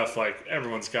holidays and stuff, like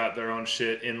everyone's got their own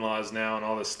shit, in-laws now, and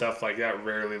all this stuff like that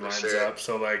rarely lines up.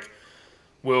 So like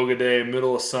Wilga Day,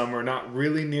 middle of summer, not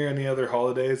really near any other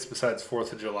holidays besides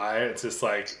 4th of July. It's just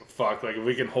like, fuck, like if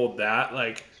we can hold that,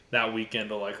 like that weekend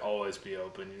will like always be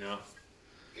open,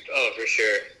 Oh, for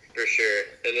sure. For sure.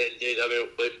 And then, dude, I mean,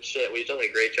 we've done a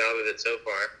great job of it so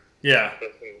far. Yeah.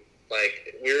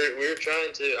 Like, we were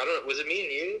trying to, I don't know, was it me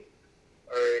and you?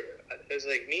 Or it was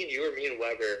like me and you or me and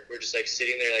Weber. We're just like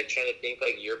sitting there, like trying to think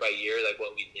like year by year, like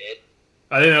what we did.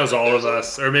 I think that was all of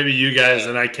us, or maybe you guys,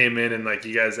 and I came in and like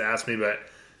you guys asked me, but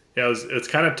yeah, it's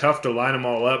kind of tough to line them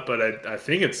all up, but I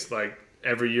think it's like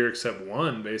every year except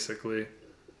one, basically.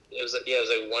 It was like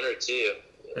one or two.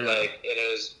 Yeah. Like, and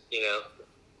it was,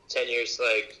 10 years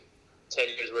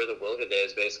worth of Wilga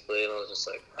days, basically, and I was just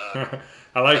like,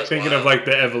 I like thinking of like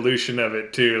the evolution of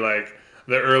it too. Like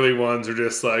the early ones are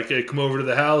just like, hey, come over to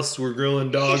the house, we're grilling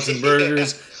dogs and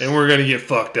burgers, and we're gonna get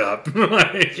fucked up.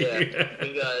 Like, yeah,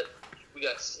 we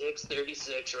got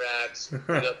 636 racks, we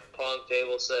got pong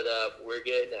table set up, we're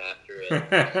getting after it. And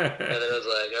then I was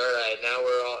like, all right, now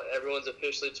everyone's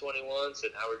officially 21, so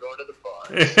now we're going to the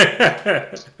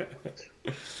bars.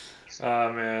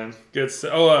 Oh man, good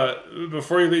stuff. Oh,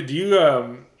 before you leave, do you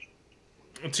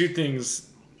two things?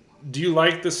 Do you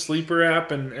like the Sleeper app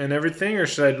and everything, or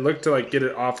should I look to like get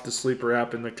it off the Sleeper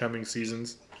app in the coming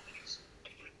seasons?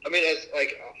 I mean,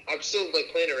 I'm still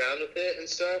like playing around with it and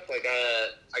stuff. Like,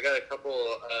 I got a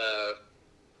couple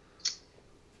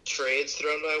trades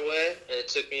thrown my way, and it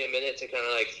took me a minute to kind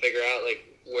of like figure out like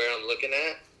where I'm looking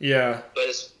at. Yeah. But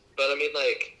I mean,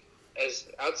 like, as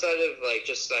outside of like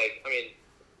just like, I mean,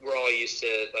 we're all used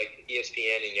to like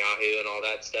ESPN and Yahoo and all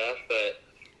that stuff, but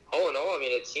all in all, I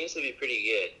mean, it seems to be pretty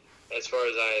good. As far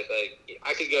as I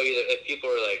could go either, if people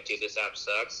were like, dude, this app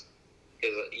sucks,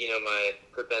 because my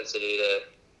propensity to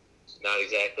not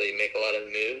exactly make a lot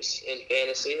of moves in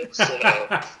fantasy. So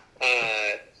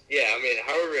yeah, I mean,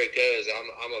 however it goes,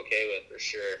 I'm okay with, for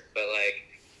sure. But like,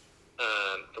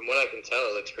 from what I can tell,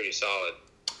 it looks pretty solid.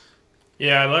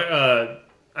 Yeah,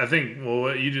 I think, well,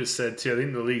 what you just said too, I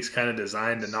think the league's kind of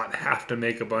designed to not have to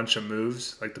make a bunch of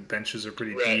moves. Like the benches are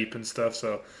pretty deep and stuff,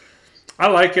 so I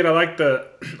like it. I like the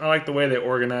way they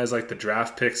organize like the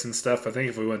draft picks and stuff. I think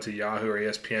if we went to Yahoo or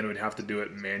ESPN, we'd have to do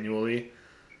it manually.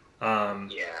 Yeah,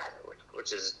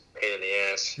 which is a pain in the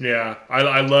ass. Yeah,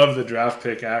 I love the draft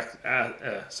pick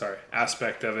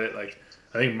aspect of it. Like,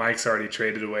 I think Mike's already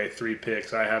traded away 3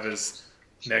 picks. I have his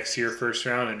next year first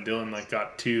round, and Dylan like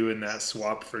got 2 in that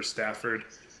swap for Stafford.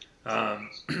 But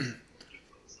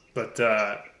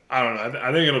I don't know.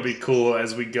 I think it'll be cool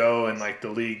as we go and like the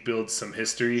league builds some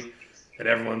history, that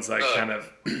everyone's like kind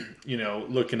of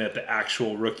looking at the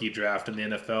actual rookie draft in the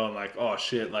NFL and like, oh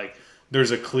shit, like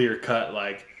there's a clear cut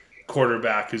like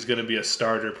quarterback who's going to be a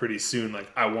starter pretty soon.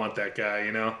 Like, I want that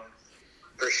guy,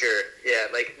 For sure. Yeah,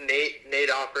 like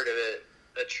Nate offered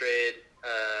a trade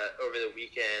over the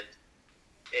weekend,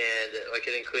 and like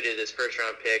it included this first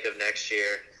round pick of next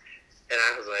year. And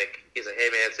I was like, he's like, hey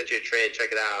man, I sent you a trade,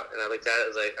 check it out. And I looked at it, I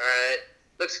was like, all right,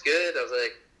 looks good. I was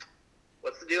like,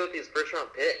 what's the deal with these first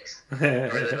round picks? Or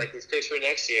like these picks for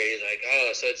next year? He's like,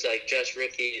 oh, so it's like just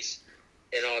rookies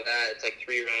and all that. It's like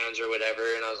 3 rounds or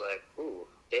whatever. And I was like, ooh,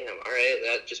 damn, all right,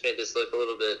 that just made this look a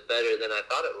little bit better than I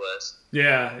thought it was.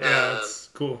 Yeah, that's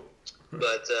cool.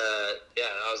 But yeah,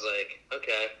 I was like,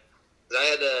 okay. 'Cause I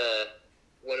had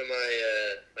one of my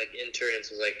like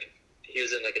interns was like, he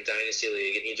was in like a dynasty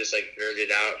league, and he just like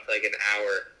nerded out for like an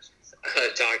hour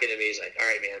talking to me. He's like, all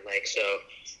right, man, like, so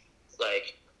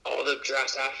like all the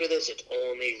drafts after this, it's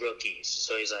only rookies.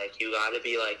 So he's like, you gotta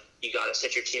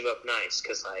set your team up nice,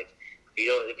 because like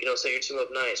if you don't set your team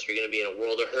up nice, you're gonna be in a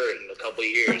world of hurt in a couple of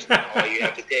years. All you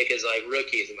have to pick is like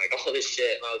rookies and like all this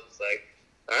shit. And I was just like,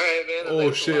 all right, man,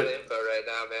 I'm shit. A lot of info right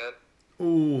now, man.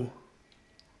 Ooh.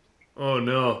 Oh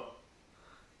no.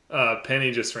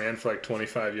 Penny just ran for like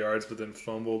 25 yards, but then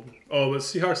fumbled. Oh, but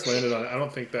Seahawks landed on it. I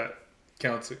don't think that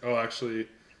counts. Oh, actually,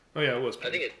 oh yeah, it was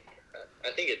Penny.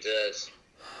 I think it does.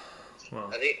 Well,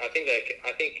 I think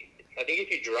if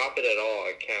you drop it at all,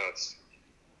 it counts.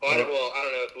 Well, I don't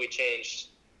know if we changed.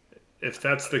 If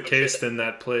that's the case, then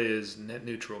that play is net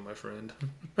neutral, my friend.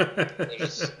 let me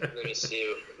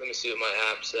see what my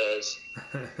app says.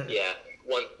 Yeah,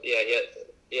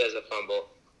 he has a fumble.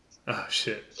 Oh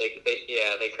shit! They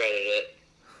credit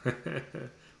it.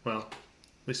 Well, at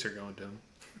least they're going to him.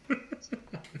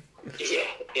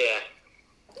 yeah.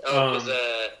 Oh,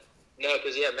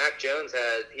 because Mac Jones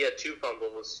had 2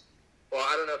 fumbles. Well,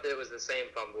 I don't know if it was the same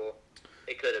fumble.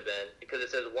 It could have been, because it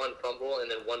says 1 fumble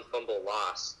and then 1 fumble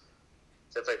loss.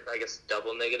 So it's like, I guess,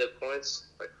 double negative points.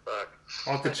 Like, fuck.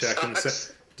 I'll have to check and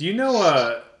say. Do you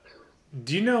know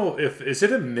if is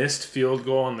it a missed field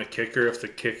goal on the kicker if the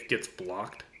kick gets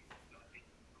blocked?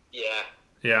 Yeah.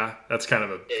 Yeah, that's kind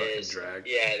of a fucking drag.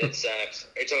 Yeah, it sucks.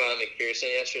 Are you talking about McPherson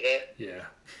yesterday? Yeah.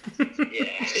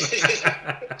 Yeah.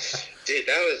 Dude,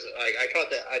 that was like, I caught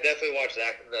that. I definitely watched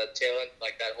the tail end,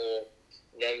 like that whole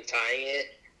them tying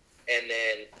it, and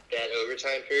then that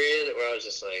overtime period where I was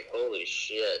just like, holy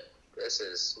shit, this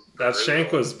is that brutal.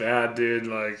 shank was bad, dude.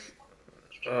 Like,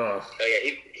 oh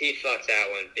yeah, he fucked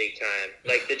that one big time.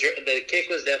 Like the kick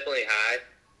was definitely high.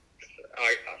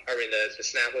 I mean, the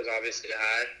snap was obviously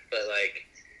high, but like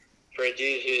for a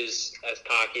dude who's as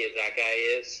cocky as that guy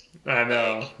is, I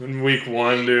know. Like, in week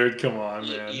 1, dude, come on,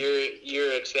 man.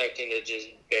 You're expecting to just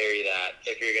bury that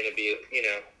if you're gonna be,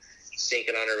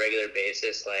 sinking on a regular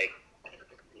basis, like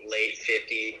late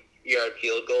 50-yard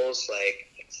field goals. Like,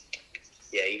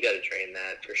 yeah, you got to train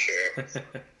that for sure.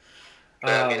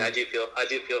 I mean, I do feel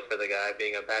for the guy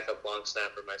being a backup long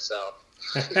snapper myself.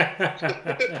 It's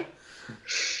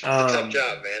a tough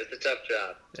job, man. It's a tough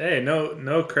job. Hey,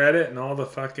 no credit and all the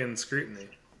fucking scrutiny.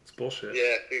 It's bullshit.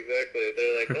 Yeah, exactly.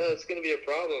 They're like, oh, it's gonna be a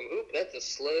problem. Oop, that's a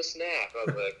slow snap. I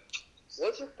was like,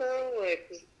 what's it though? Like,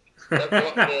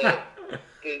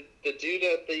 the dude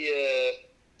at the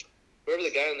whoever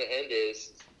the guy on the end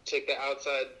is took the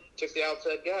outside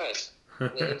guy.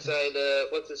 The inside,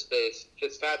 what's his face?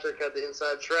 Fitzpatrick had the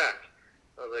inside track.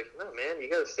 I was like, no, man, you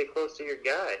got to stay close to your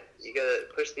guy. You got to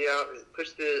push the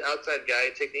outside guy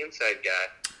and take the inside guy.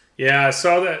 Yeah, I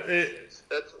saw that.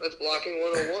 That's blocking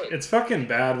 101. It's fucking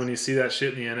bad when you see that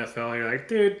shit in the NFL. You're like,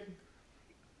 dude,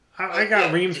 I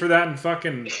got reamed for that in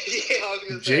fucking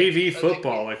JV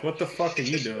football. Like, what the fuck are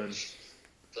you doing?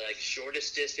 Like,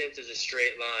 shortest distance is a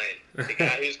straight line. The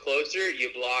guy who's closer,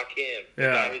 you block him. The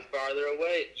guy who's farther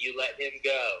away, you let him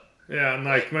go. Yeah, and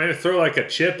like maybe throw like a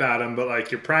chip at him, but like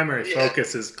your primary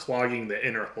focus is clogging the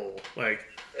inner hole. Like,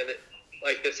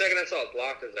 like the second I saw it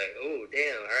blocked, I was like, "Oh,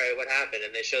 damn! All right, what happened?"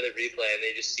 And they show the replay, and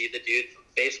they just see the dude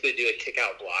basically do a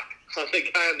kick-out block on the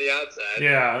guy on the outside.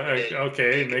 Yeah,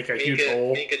 okay, make a huge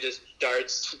hole. Minka just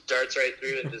darts right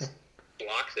through and just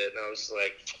blocks it, and I was just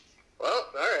like, "Well,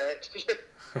 all right."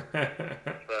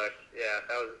 But yeah,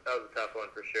 that was a tough one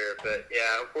for sure. But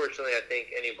yeah, unfortunately, I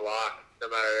think any block, no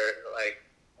matter like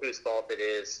whose fault it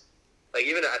is, like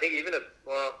even not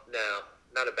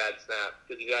a bad snap,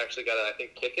 because you actually got to, I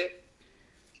think, kick it.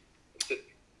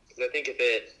 I think if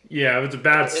it's a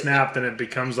bad snap, then it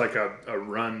becomes like a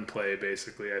run play,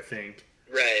 basically, I think.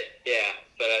 Right, yeah.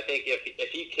 But I think if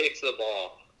he kicks the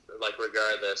ball, like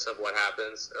regardless of what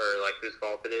happens or like whose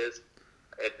fault it is,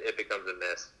 it becomes a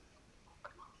miss.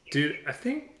 Dude, I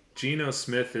think Geno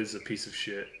Smith is a piece of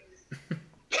shit.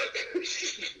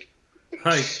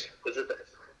 Like,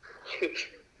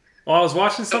 well, I was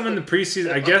watching some in the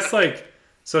preseason. I guess like,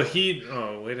 so he.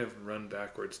 Oh, way to run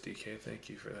backwards, DK. Thank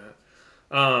you for that.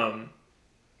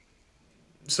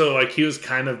 so like he was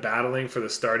kind of battling for the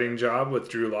starting job with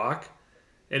Drew Lock,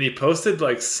 and he posted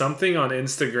like something on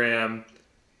Instagram.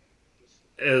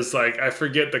 It was like, I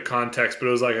forget the context, but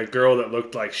it was like a girl that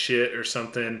looked like shit or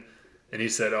something. And he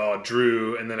said, "Oh,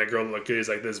 Drew," and then a girl that looked good. He's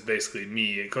like, "This is basically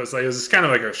me." Because like it was just kind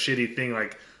of like a shitty thing,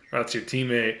 like, oh, that's your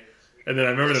teammate. And then I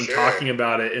remember them talking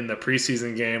about it in the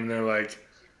preseason game, and they're like,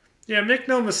 "Yeah, make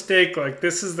no mistake, like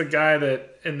this is the guy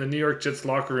that in the New York Jets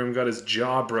locker room got his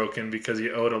jaw broken because he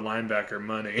owed a linebacker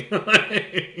money."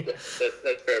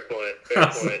 That's fair point. Fair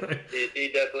point. Like,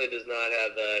 he definitely does not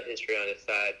have history on his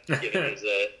side, given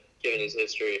his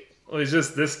history. Well, he's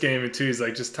just this game too. He's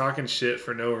like just talking shit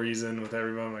for no reason with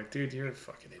everyone. I'm like, dude, you're a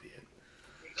fucking idiot.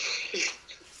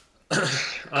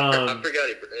 I forgot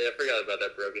about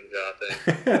that broken jaw thing.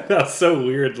 That's so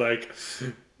weird. Like,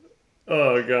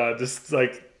 oh god, just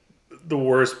like the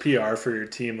worst PR for your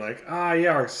team. Like,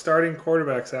 yeah, our starting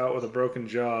quarterback's out with a broken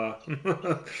jaw.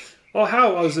 Oh,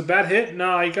 how? Was it a bad hit?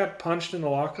 No, he got punched in the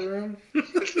locker room.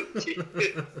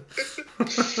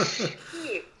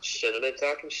 Should have been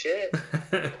talking shit.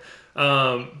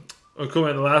 Cool,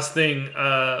 man. The last thing,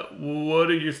 what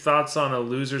are your thoughts on a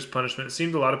loser's punishment? It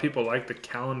seemed a lot of people like the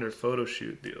calendar photo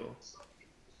shoot deal. So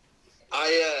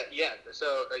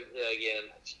again,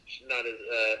 not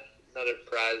as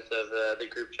prized of the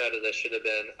group chat as I should have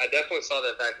been. I definitely saw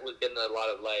that was getting a lot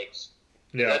of likes.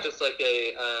 Yeah. Not just like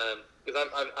because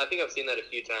I think I've seen that a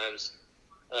few times,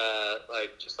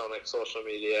 like just on like social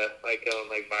media, like going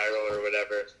like viral or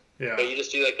whatever. Yeah. But you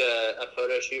just do like a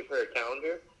photo shoot for a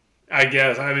calendar? I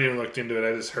guess. I haven't even looked into it.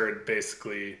 I just heard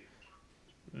basically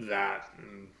that.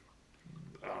 And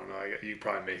I don't know. You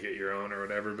probably make it your own or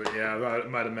whatever. But yeah, I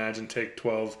might imagine take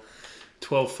 12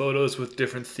 photos with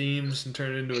different themes and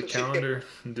turn it into a calendar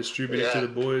and distribute it to the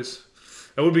boys.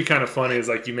 That would be kind of funny is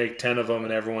like you make 10 of them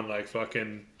and everyone like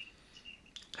fucking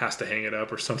has to hang it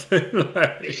up or something. I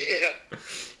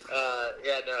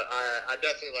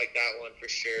definitely like that one for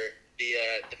sure.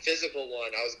 The physical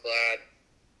one, I was glad,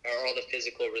 or all the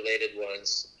physical related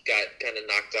ones got kind of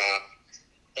knocked off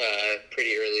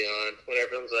pretty early on. When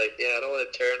everyone's like, "Yeah, I don't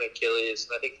want to tear an Achilles,"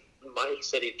 and I think Mike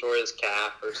said he tore his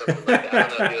calf or something like that. I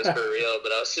don't know if it was for real,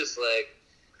 but I was just like,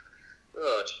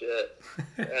 "Oh shit!"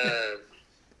 I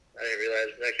didn't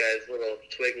realize that guy's little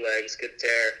twig legs could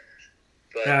tear.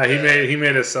 But, yeah, he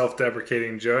made a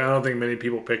self-deprecating joke. I don't think many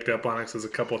people picked up on it because a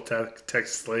couple of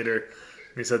texts later,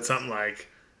 he said something like,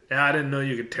 "Yeah, I didn't know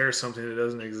you could tear something that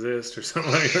doesn't exist," or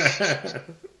something like that.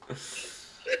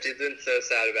 That dude's been so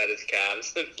sad about his calves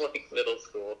since like middle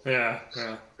school. Yeah.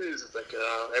 He's just like,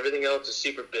 everything else is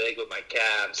super big with my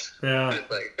calves. Yeah.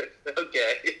 It's like,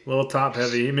 okay. A little top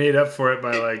heavy. He made up for it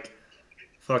by like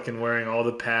fucking wearing all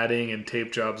the padding and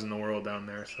tape jobs in the world down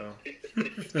there. So.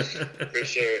 For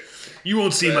sure. You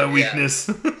won't see my weakness.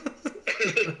 Yeah. But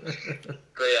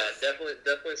yeah,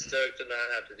 definitely stoked to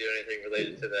not have to do anything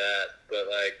related to that. But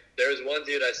like, there was one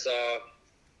dude I saw.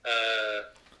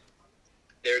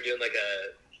 They were doing like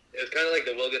it was kind of like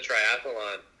the Wilga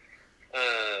triathlon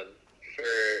for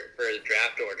the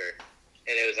draft order,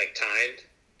 and it was like timed.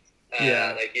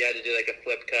 Like you had to do like a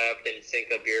flip cup, then sink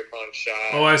a beer pong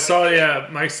shot. Oh, I saw. Yeah,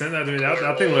 Mike sent that to me.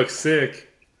 That thing looks sick.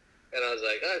 And I was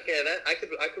like, okay,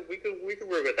 we could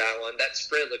work with that one. That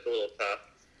sprint looked a little tough.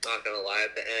 Not gonna lie,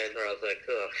 at the end, where I was like,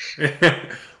 ugh.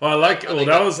 Well, I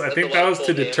think that was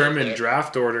to determine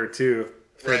draft order too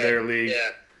for their league.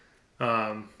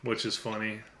 Yeah. Which is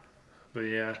funny, but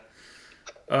yeah.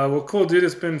 Well, cool, dude.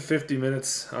 It's been 50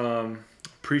 minutes.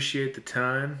 Appreciate the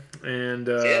time, and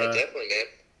yeah, definitely, man.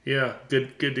 Yeah,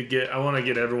 good to get. I want to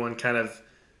get everyone kind of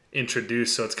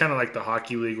introduced, so it's kind of like the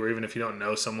hockey league, where even if you don't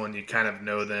know someone, you kind of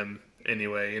know them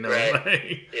anyway. You know,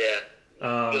 right? Yeah.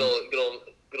 Good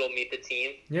old meet the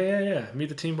team. Yeah. Meet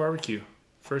the team barbecue.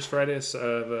 First Friday of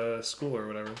school or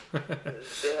whatever.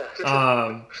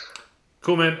 Yeah.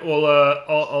 Cool, man. Well,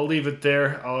 I'll leave it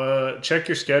there. I'll check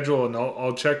your schedule and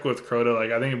I'll check with Crota.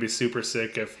 Like, I think it'd be super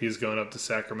sick if he's going up to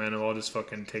Sacramento. I'll just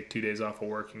fucking take 2 days off of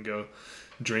work and go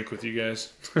drink with you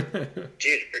guys. Dude,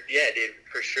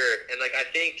 for sure. And like, I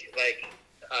think like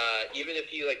even if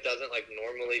he like doesn't like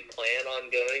normally plan on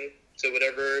going to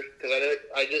whatever, because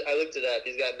I looked it up.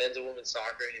 He's got men's and women's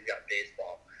soccer and he's got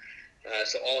baseball.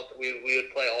 So we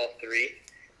would play all three.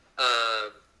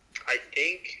 I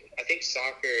think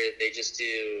soccer they just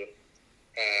do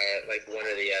like one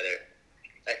or the other.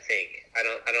 I think I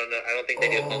don't know. I don't think they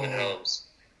do home and homes.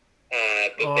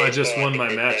 But I just won my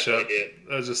matchup.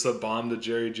 That was just a bomb to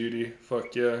Jerry Judy.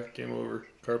 Fuck yeah, game over,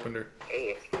 Carpenter.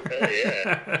 Oh hell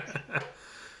yeah.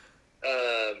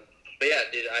 But yeah,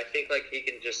 dude, I think like he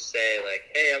can just say like,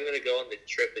 "Hey, I'm gonna go on the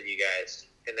trip with you guys,"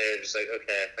 and they're just like,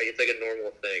 "Okay," like it's like a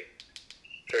normal thing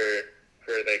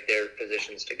for like their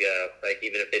positions to go, like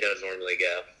even if they don't normally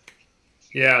go.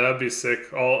 Yeah, that'd be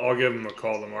sick. I'll give him a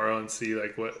call tomorrow and see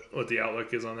like what the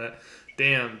outlook is on that.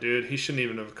 Damn, dude, he shouldn't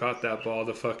even have caught that ball.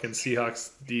 The fucking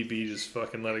Seahawks DB just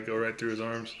fucking let it go right through his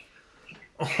arms.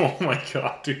 Oh my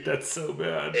god, dude, that's so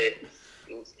bad. Hey,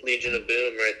 Legion of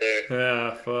Boom right there.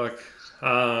 Yeah,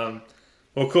 fuck.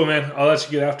 Well, cool, man. I'll let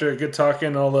you get after it. Good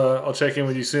talking. I'll check in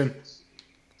with you soon.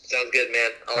 Sounds good, man.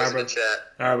 Always a good chat.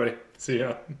 All right, buddy. See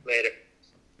ya. Later.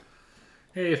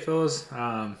 Hey, fellas.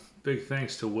 Big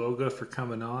thanks to Wilga for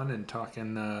coming on and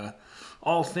talking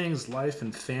all things life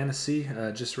and fantasy.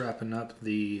 Just wrapping up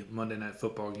the Monday Night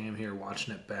Football game here,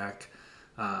 watching it back.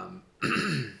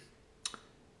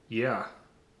 Yeah,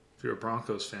 if you're a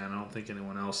Broncos fan, I don't think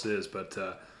anyone else is, but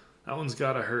that one's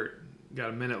got to hurt.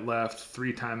 Got a minute left,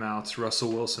 3 timeouts,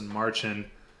 Russell Wilson marching.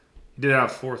 He did have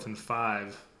 4th and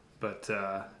 5, but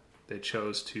they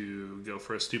chose to go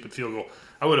for a stupid field goal.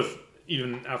 I would have,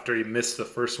 even after he missed the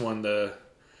first one, the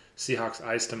Seahawks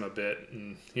iced him a bit,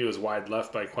 and he was wide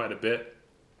left by quite a bit.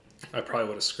 I probably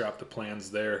would have scrapped the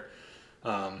plans there.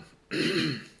 I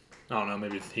don't know,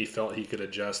 maybe he felt he could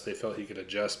adjust. They felt he could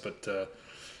adjust, but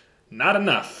not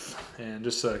enough. And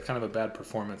just kind of a bad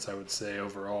performance, I would say,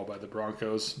 overall by the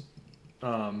Broncos.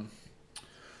 Cool.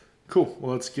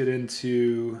 Well, let's get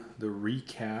into the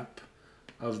recap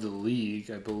of the league.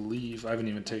 I believe, I haven't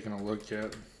even taken a look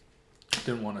yet.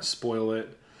 Didn't want to spoil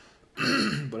it.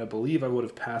 But I believe I would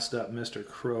have passed up Mr.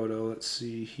 Croto. Let's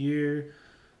see here.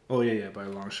 Oh, yeah, by a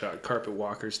long shot. Carpet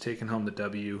Walker's taking home the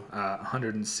W,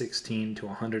 116 to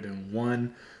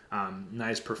 101.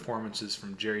 Nice performances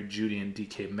from Jerry Jeudy and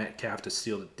DK Metcalf to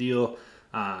seal the deal.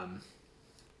 I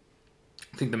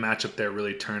think the matchup there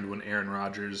really turned when Aaron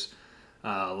Rodgers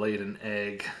laid an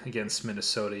egg against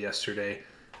Minnesota yesterday,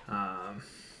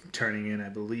 turning in, I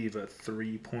believe, a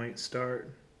 3-point start.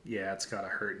 Yeah, it's got to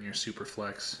hurt in your super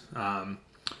flex.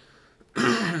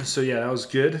 So, yeah, that was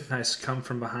good. Nice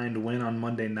come-from-behind win on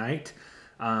Monday night.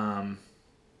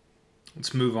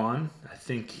 Let's move on. I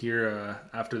think here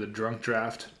after the drunk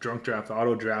draft,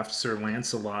 auto draft, Sir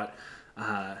Lancelot,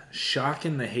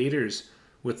 shocking the haters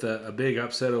with a big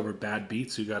upset over Bad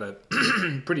Beats, who got a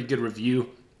pretty good review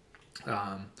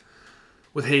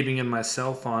with Habing and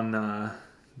myself on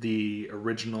the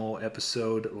original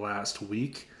episode last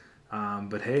week.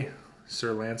 But hey,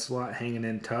 Sir Lancelot hanging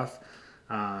in tough.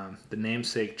 The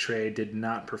namesake Trey did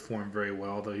not perform very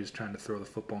well, though he was trying to throw the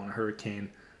football in a hurricane.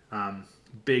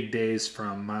 Big days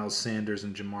from Miles Sanders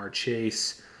and Jamar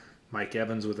Chase, Mike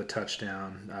Evans with a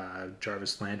touchdown,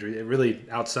 Jarvis Landry. It really,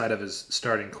 outside of his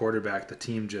starting quarterback, the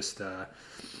team just a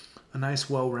nice,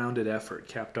 well-rounded effort,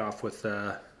 capped off with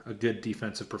a good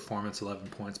defensive performance, 11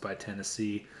 points by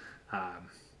Tennessee. I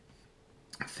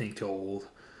think old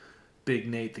Big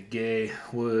Nate the Gay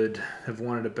would have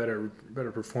wanted a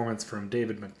better performance from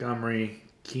David Montgomery,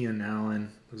 Keenan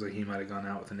Allen. Looks like he might have gone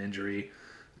out with an injury.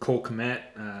 Cole Kmet,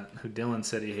 who Dylan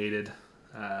said he hated,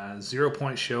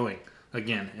 0-point showing,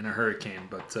 again, in a hurricane.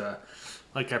 But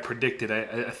like I predicted,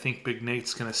 I think Big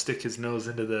Nate's going to stick his nose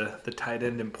into the tight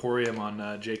end emporium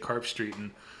on J. Carp Street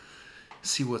and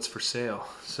see what's for sale.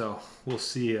 So we'll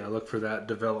see. Look for that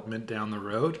development down the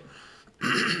road.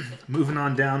 Moving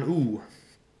on down. Ooh,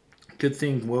 good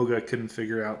thing Wilga couldn't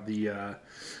figure out the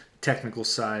technical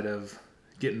side of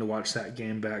getting to watch that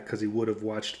game back, because he would have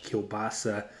watched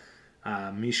Kielbasa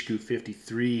Mishku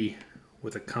 53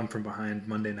 with a come-from-behind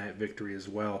Monday night victory as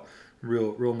well.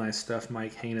 Real nice stuff.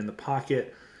 Mike hanging in the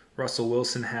pocket. Russell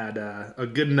Wilson had a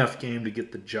good enough game to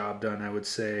get the job done, I would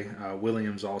say.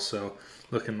 Williams also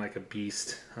looking like a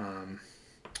beast.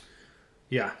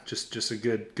 Yeah, just a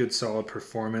good solid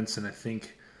performance, and I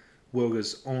think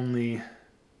Wilga's only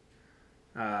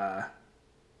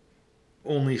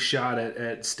shot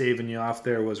at staving you off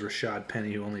there was Rashad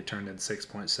Penny, who only turned in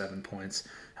 6.7 points,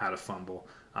 had a fumble.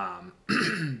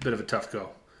 Bit of a tough go.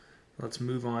 Let's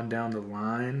move on down the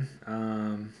line.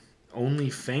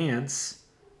 OnlyFans,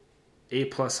 A+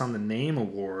 on the name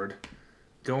award,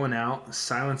 going out,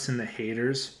 silencing the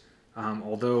haters.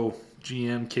 Although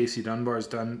GM Casey Dunbar's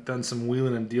done some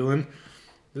wheeling and dealing,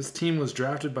 this team was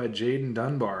drafted by Jaden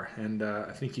Dunbar, and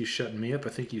I think he's shutting me up. I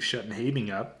think he's shutting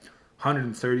Habing up.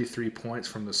 133 points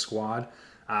from the squad.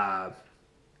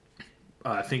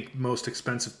 I think most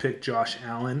expensive pick, Josh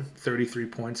Allen, 33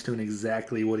 points, doing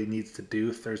exactly what he needs to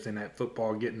do. Thursday Night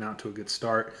Football, getting out to a good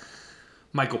start.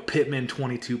 Michael Pittman,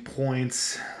 22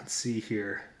 points. Let's see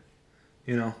here.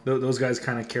 You know, those guys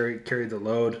kind of carried the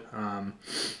load.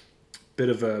 Bit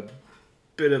of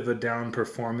a down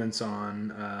performance on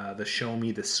the Show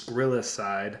Me the Skrilla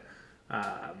side.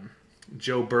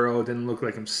 Joe Burrow didn't look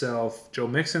like himself. Joe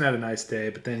Mixon had a nice day,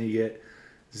 but then you get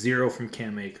 0 from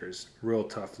Cam Akers, real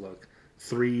tough look.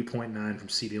 3.9 from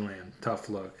CeeDee Lamb, tough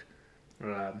look.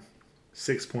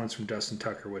 6 points from Justin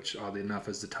Tucker, which oddly enough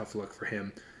is the tough look for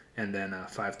him. And then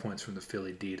 5 points from the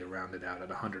Philly D to round it out at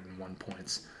 101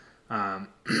 points.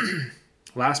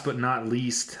 Last but not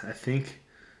least, I think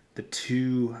the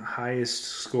 2 highest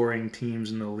scoring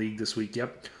teams in the league this week.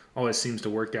 Yep, always seems to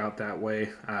work out that way.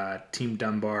 Team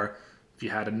Dunbar, if you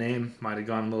had a name, might have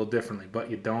gone a little differently,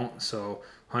 but you don't. So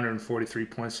 143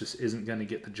 points just isn't going to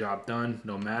get the job done.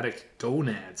 Nomadic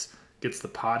Gonads gets the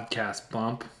podcast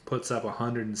bump, puts up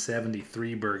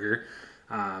 173 burger.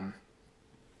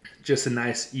 Just a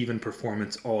nice even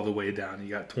performance all the way down. You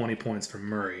got 20 points from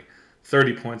Murray,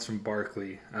 30 points from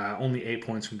Barkley, only 8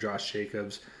 points from Josh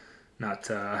Jacobs. Not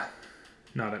a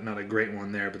great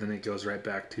one there, but then it goes right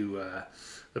back to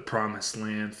the promised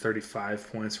land.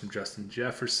 35 points from Justin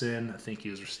Jefferson. I think he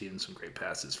was receiving some great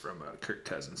passes from Kirk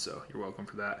Cousins, so you're welcome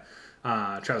for that.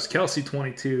 Travis Kelce,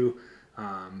 22.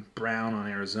 Brown on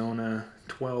Arizona,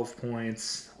 12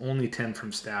 points. Only 10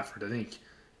 from Stafford. I think,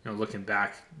 looking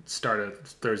back, start of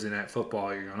Thursday Night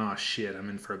Football, you're going, oh shit, I'm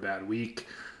in for a bad week.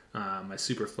 My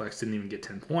super flex didn't even get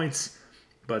 10 points.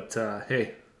 But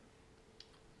hey,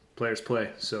 players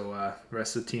play. So the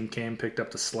rest of the team picked up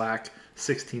the slack.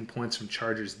 16 points from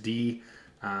Chargers D.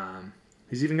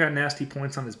 He's even got nasty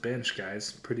points on his bench,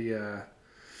 guys. Pretty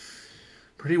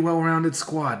well-rounded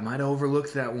squad. Might have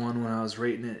overlooked that one when I was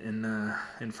rating it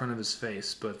in front of his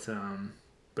face.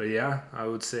 But yeah, I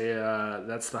would say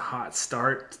that's the hot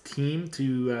start team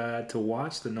to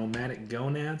watch, the Nomadic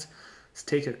Gonads. Let's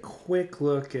take a quick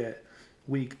look at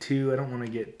week 2. I don't want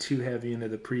to get too heavy into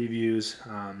the previews.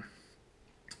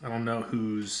 I don't know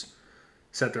who's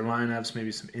set their lineups,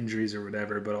 maybe some injuries or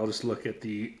whatever, but I'll just look at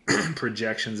the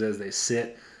projections as they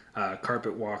sit.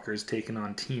 Carpet Walker's taking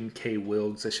on Team K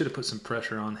Wilgs. I should have put some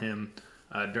pressure on him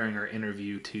during our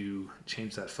interview to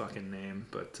change that fucking name,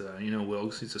 but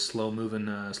Wilgs, he's a slow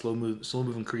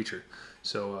moving creature.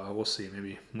 So we'll see.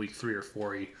 Maybe week 3 or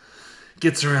 4 he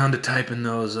gets around to typing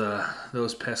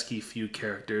those pesky few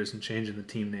characters and changing the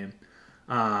team name.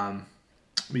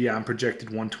 But yeah, I'm projected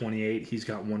 128. He's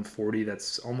got 140.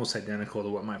 That's almost identical to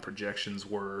what my projections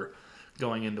were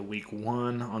going into week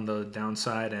 1 on the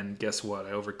downside. And guess what?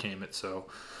 I overcame it. So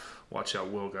watch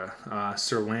out, Wilga.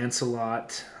 Sir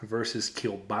Lancelot versus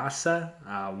Kielbasa.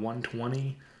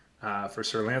 120 for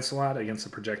Sir Lancelot against the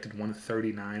projected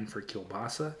 139 for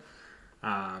Kielbasa.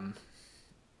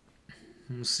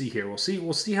 We'll see here.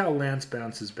 We'll see how Lance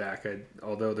bounces back.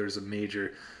 Although there's a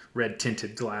major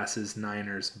red-tinted glasses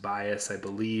Niners bias, I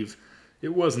believe.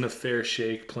 It wasn't a fair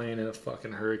shake playing in a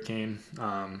fucking hurricane.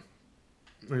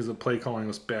 The play calling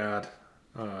was bad.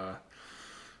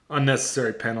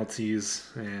 Unnecessary penalties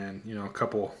and, a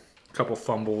couple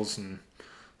fumbles and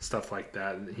stuff like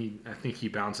that. I think he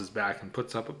bounces back and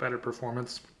puts up a better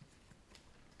performance.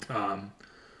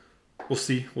 We'll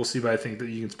see, but I think that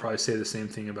you can probably say the same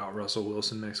thing about Russell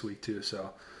Wilson next week too.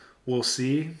 So we'll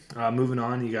see. Moving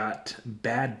on, you got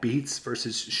Bad Beats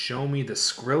versus Show Me the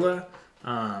Skrilla.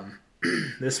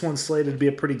 This one's slated to be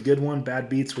a pretty good one. Bad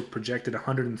Beats with projected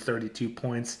 132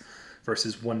 points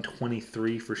versus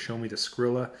 123 for Show Me the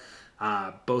Skrilla.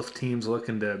 Both teams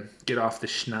looking to get off the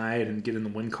schneid and get in the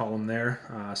win column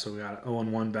there. So we got an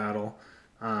 0-1 battle.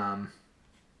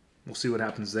 We'll see what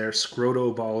happens there.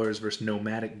 Scroto Ballers versus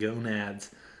Nomadic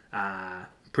Gonads.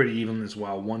 Pretty even as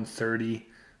well. 130,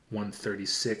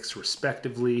 136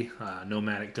 respectively.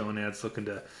 Nomadic Gonads looking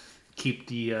to keep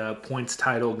the points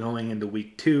title going into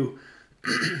week 2.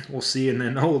 We'll see. And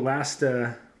then, last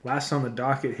on the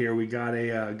docket here, we got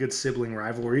a good sibling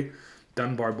rivalry.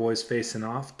 Dunbar boys facing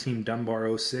off. Team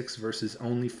Dunbar 06 versus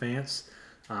OnlyFans.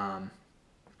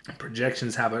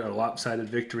 Projections have a lopsided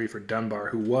victory for Dunbar,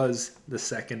 who was the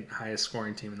second highest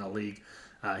scoring team in the league.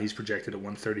 He's projected at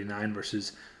 139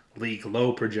 versus league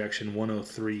low projection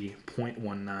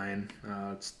 103.19.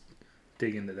 Let's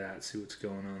dig into that, see what's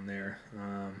going on there.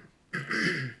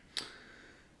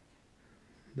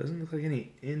 Doesn't look like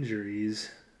any injuries.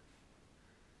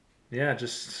 Yeah,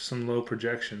 just some low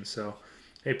projections. So,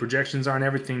 hey, projections aren't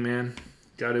everything, man.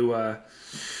 Got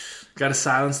to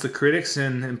silence the critics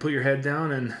and put your head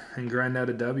down and grind out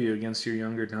a W against your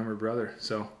younger, dumber brother.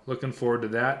 So, looking forward to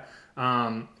that.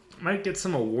 Might get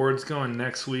some awards going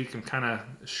next week. I'm kind of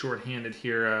shorthanded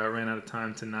here. Ran out of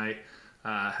time tonight.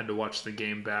 Had to watch the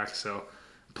game back, so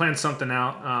planned something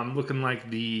out. Looking like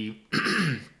the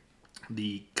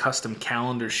the custom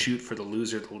calendar shoot for the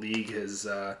loser of the league has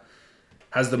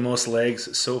the most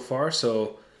legs so far.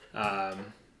 So,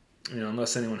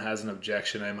 unless anyone has an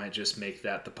objection, I might just make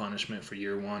that the punishment for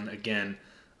year 1. Again,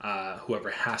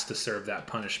 whoever has to serve that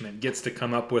punishment gets to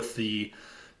come up with the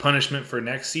punishment for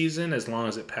next season as long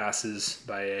as it passes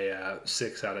by a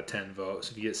 6 out of 10 vote.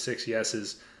 So if you get 6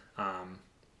 yeses,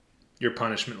 your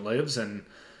punishment lives, and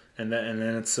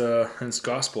then it's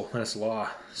gospel and it's law.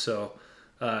 So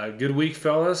good week,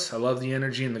 fellas. I love the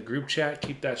energy in the group chat.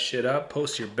 Keep that shit up.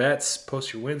 Post your bets,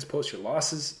 post your wins, post your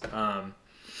losses.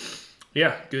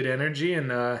 Good energy, and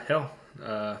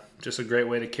just a great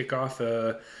way to kick off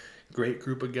a great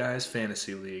group of guys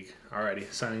fantasy league.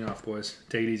 Alrighty, signing off, boys.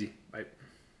 Take it easy.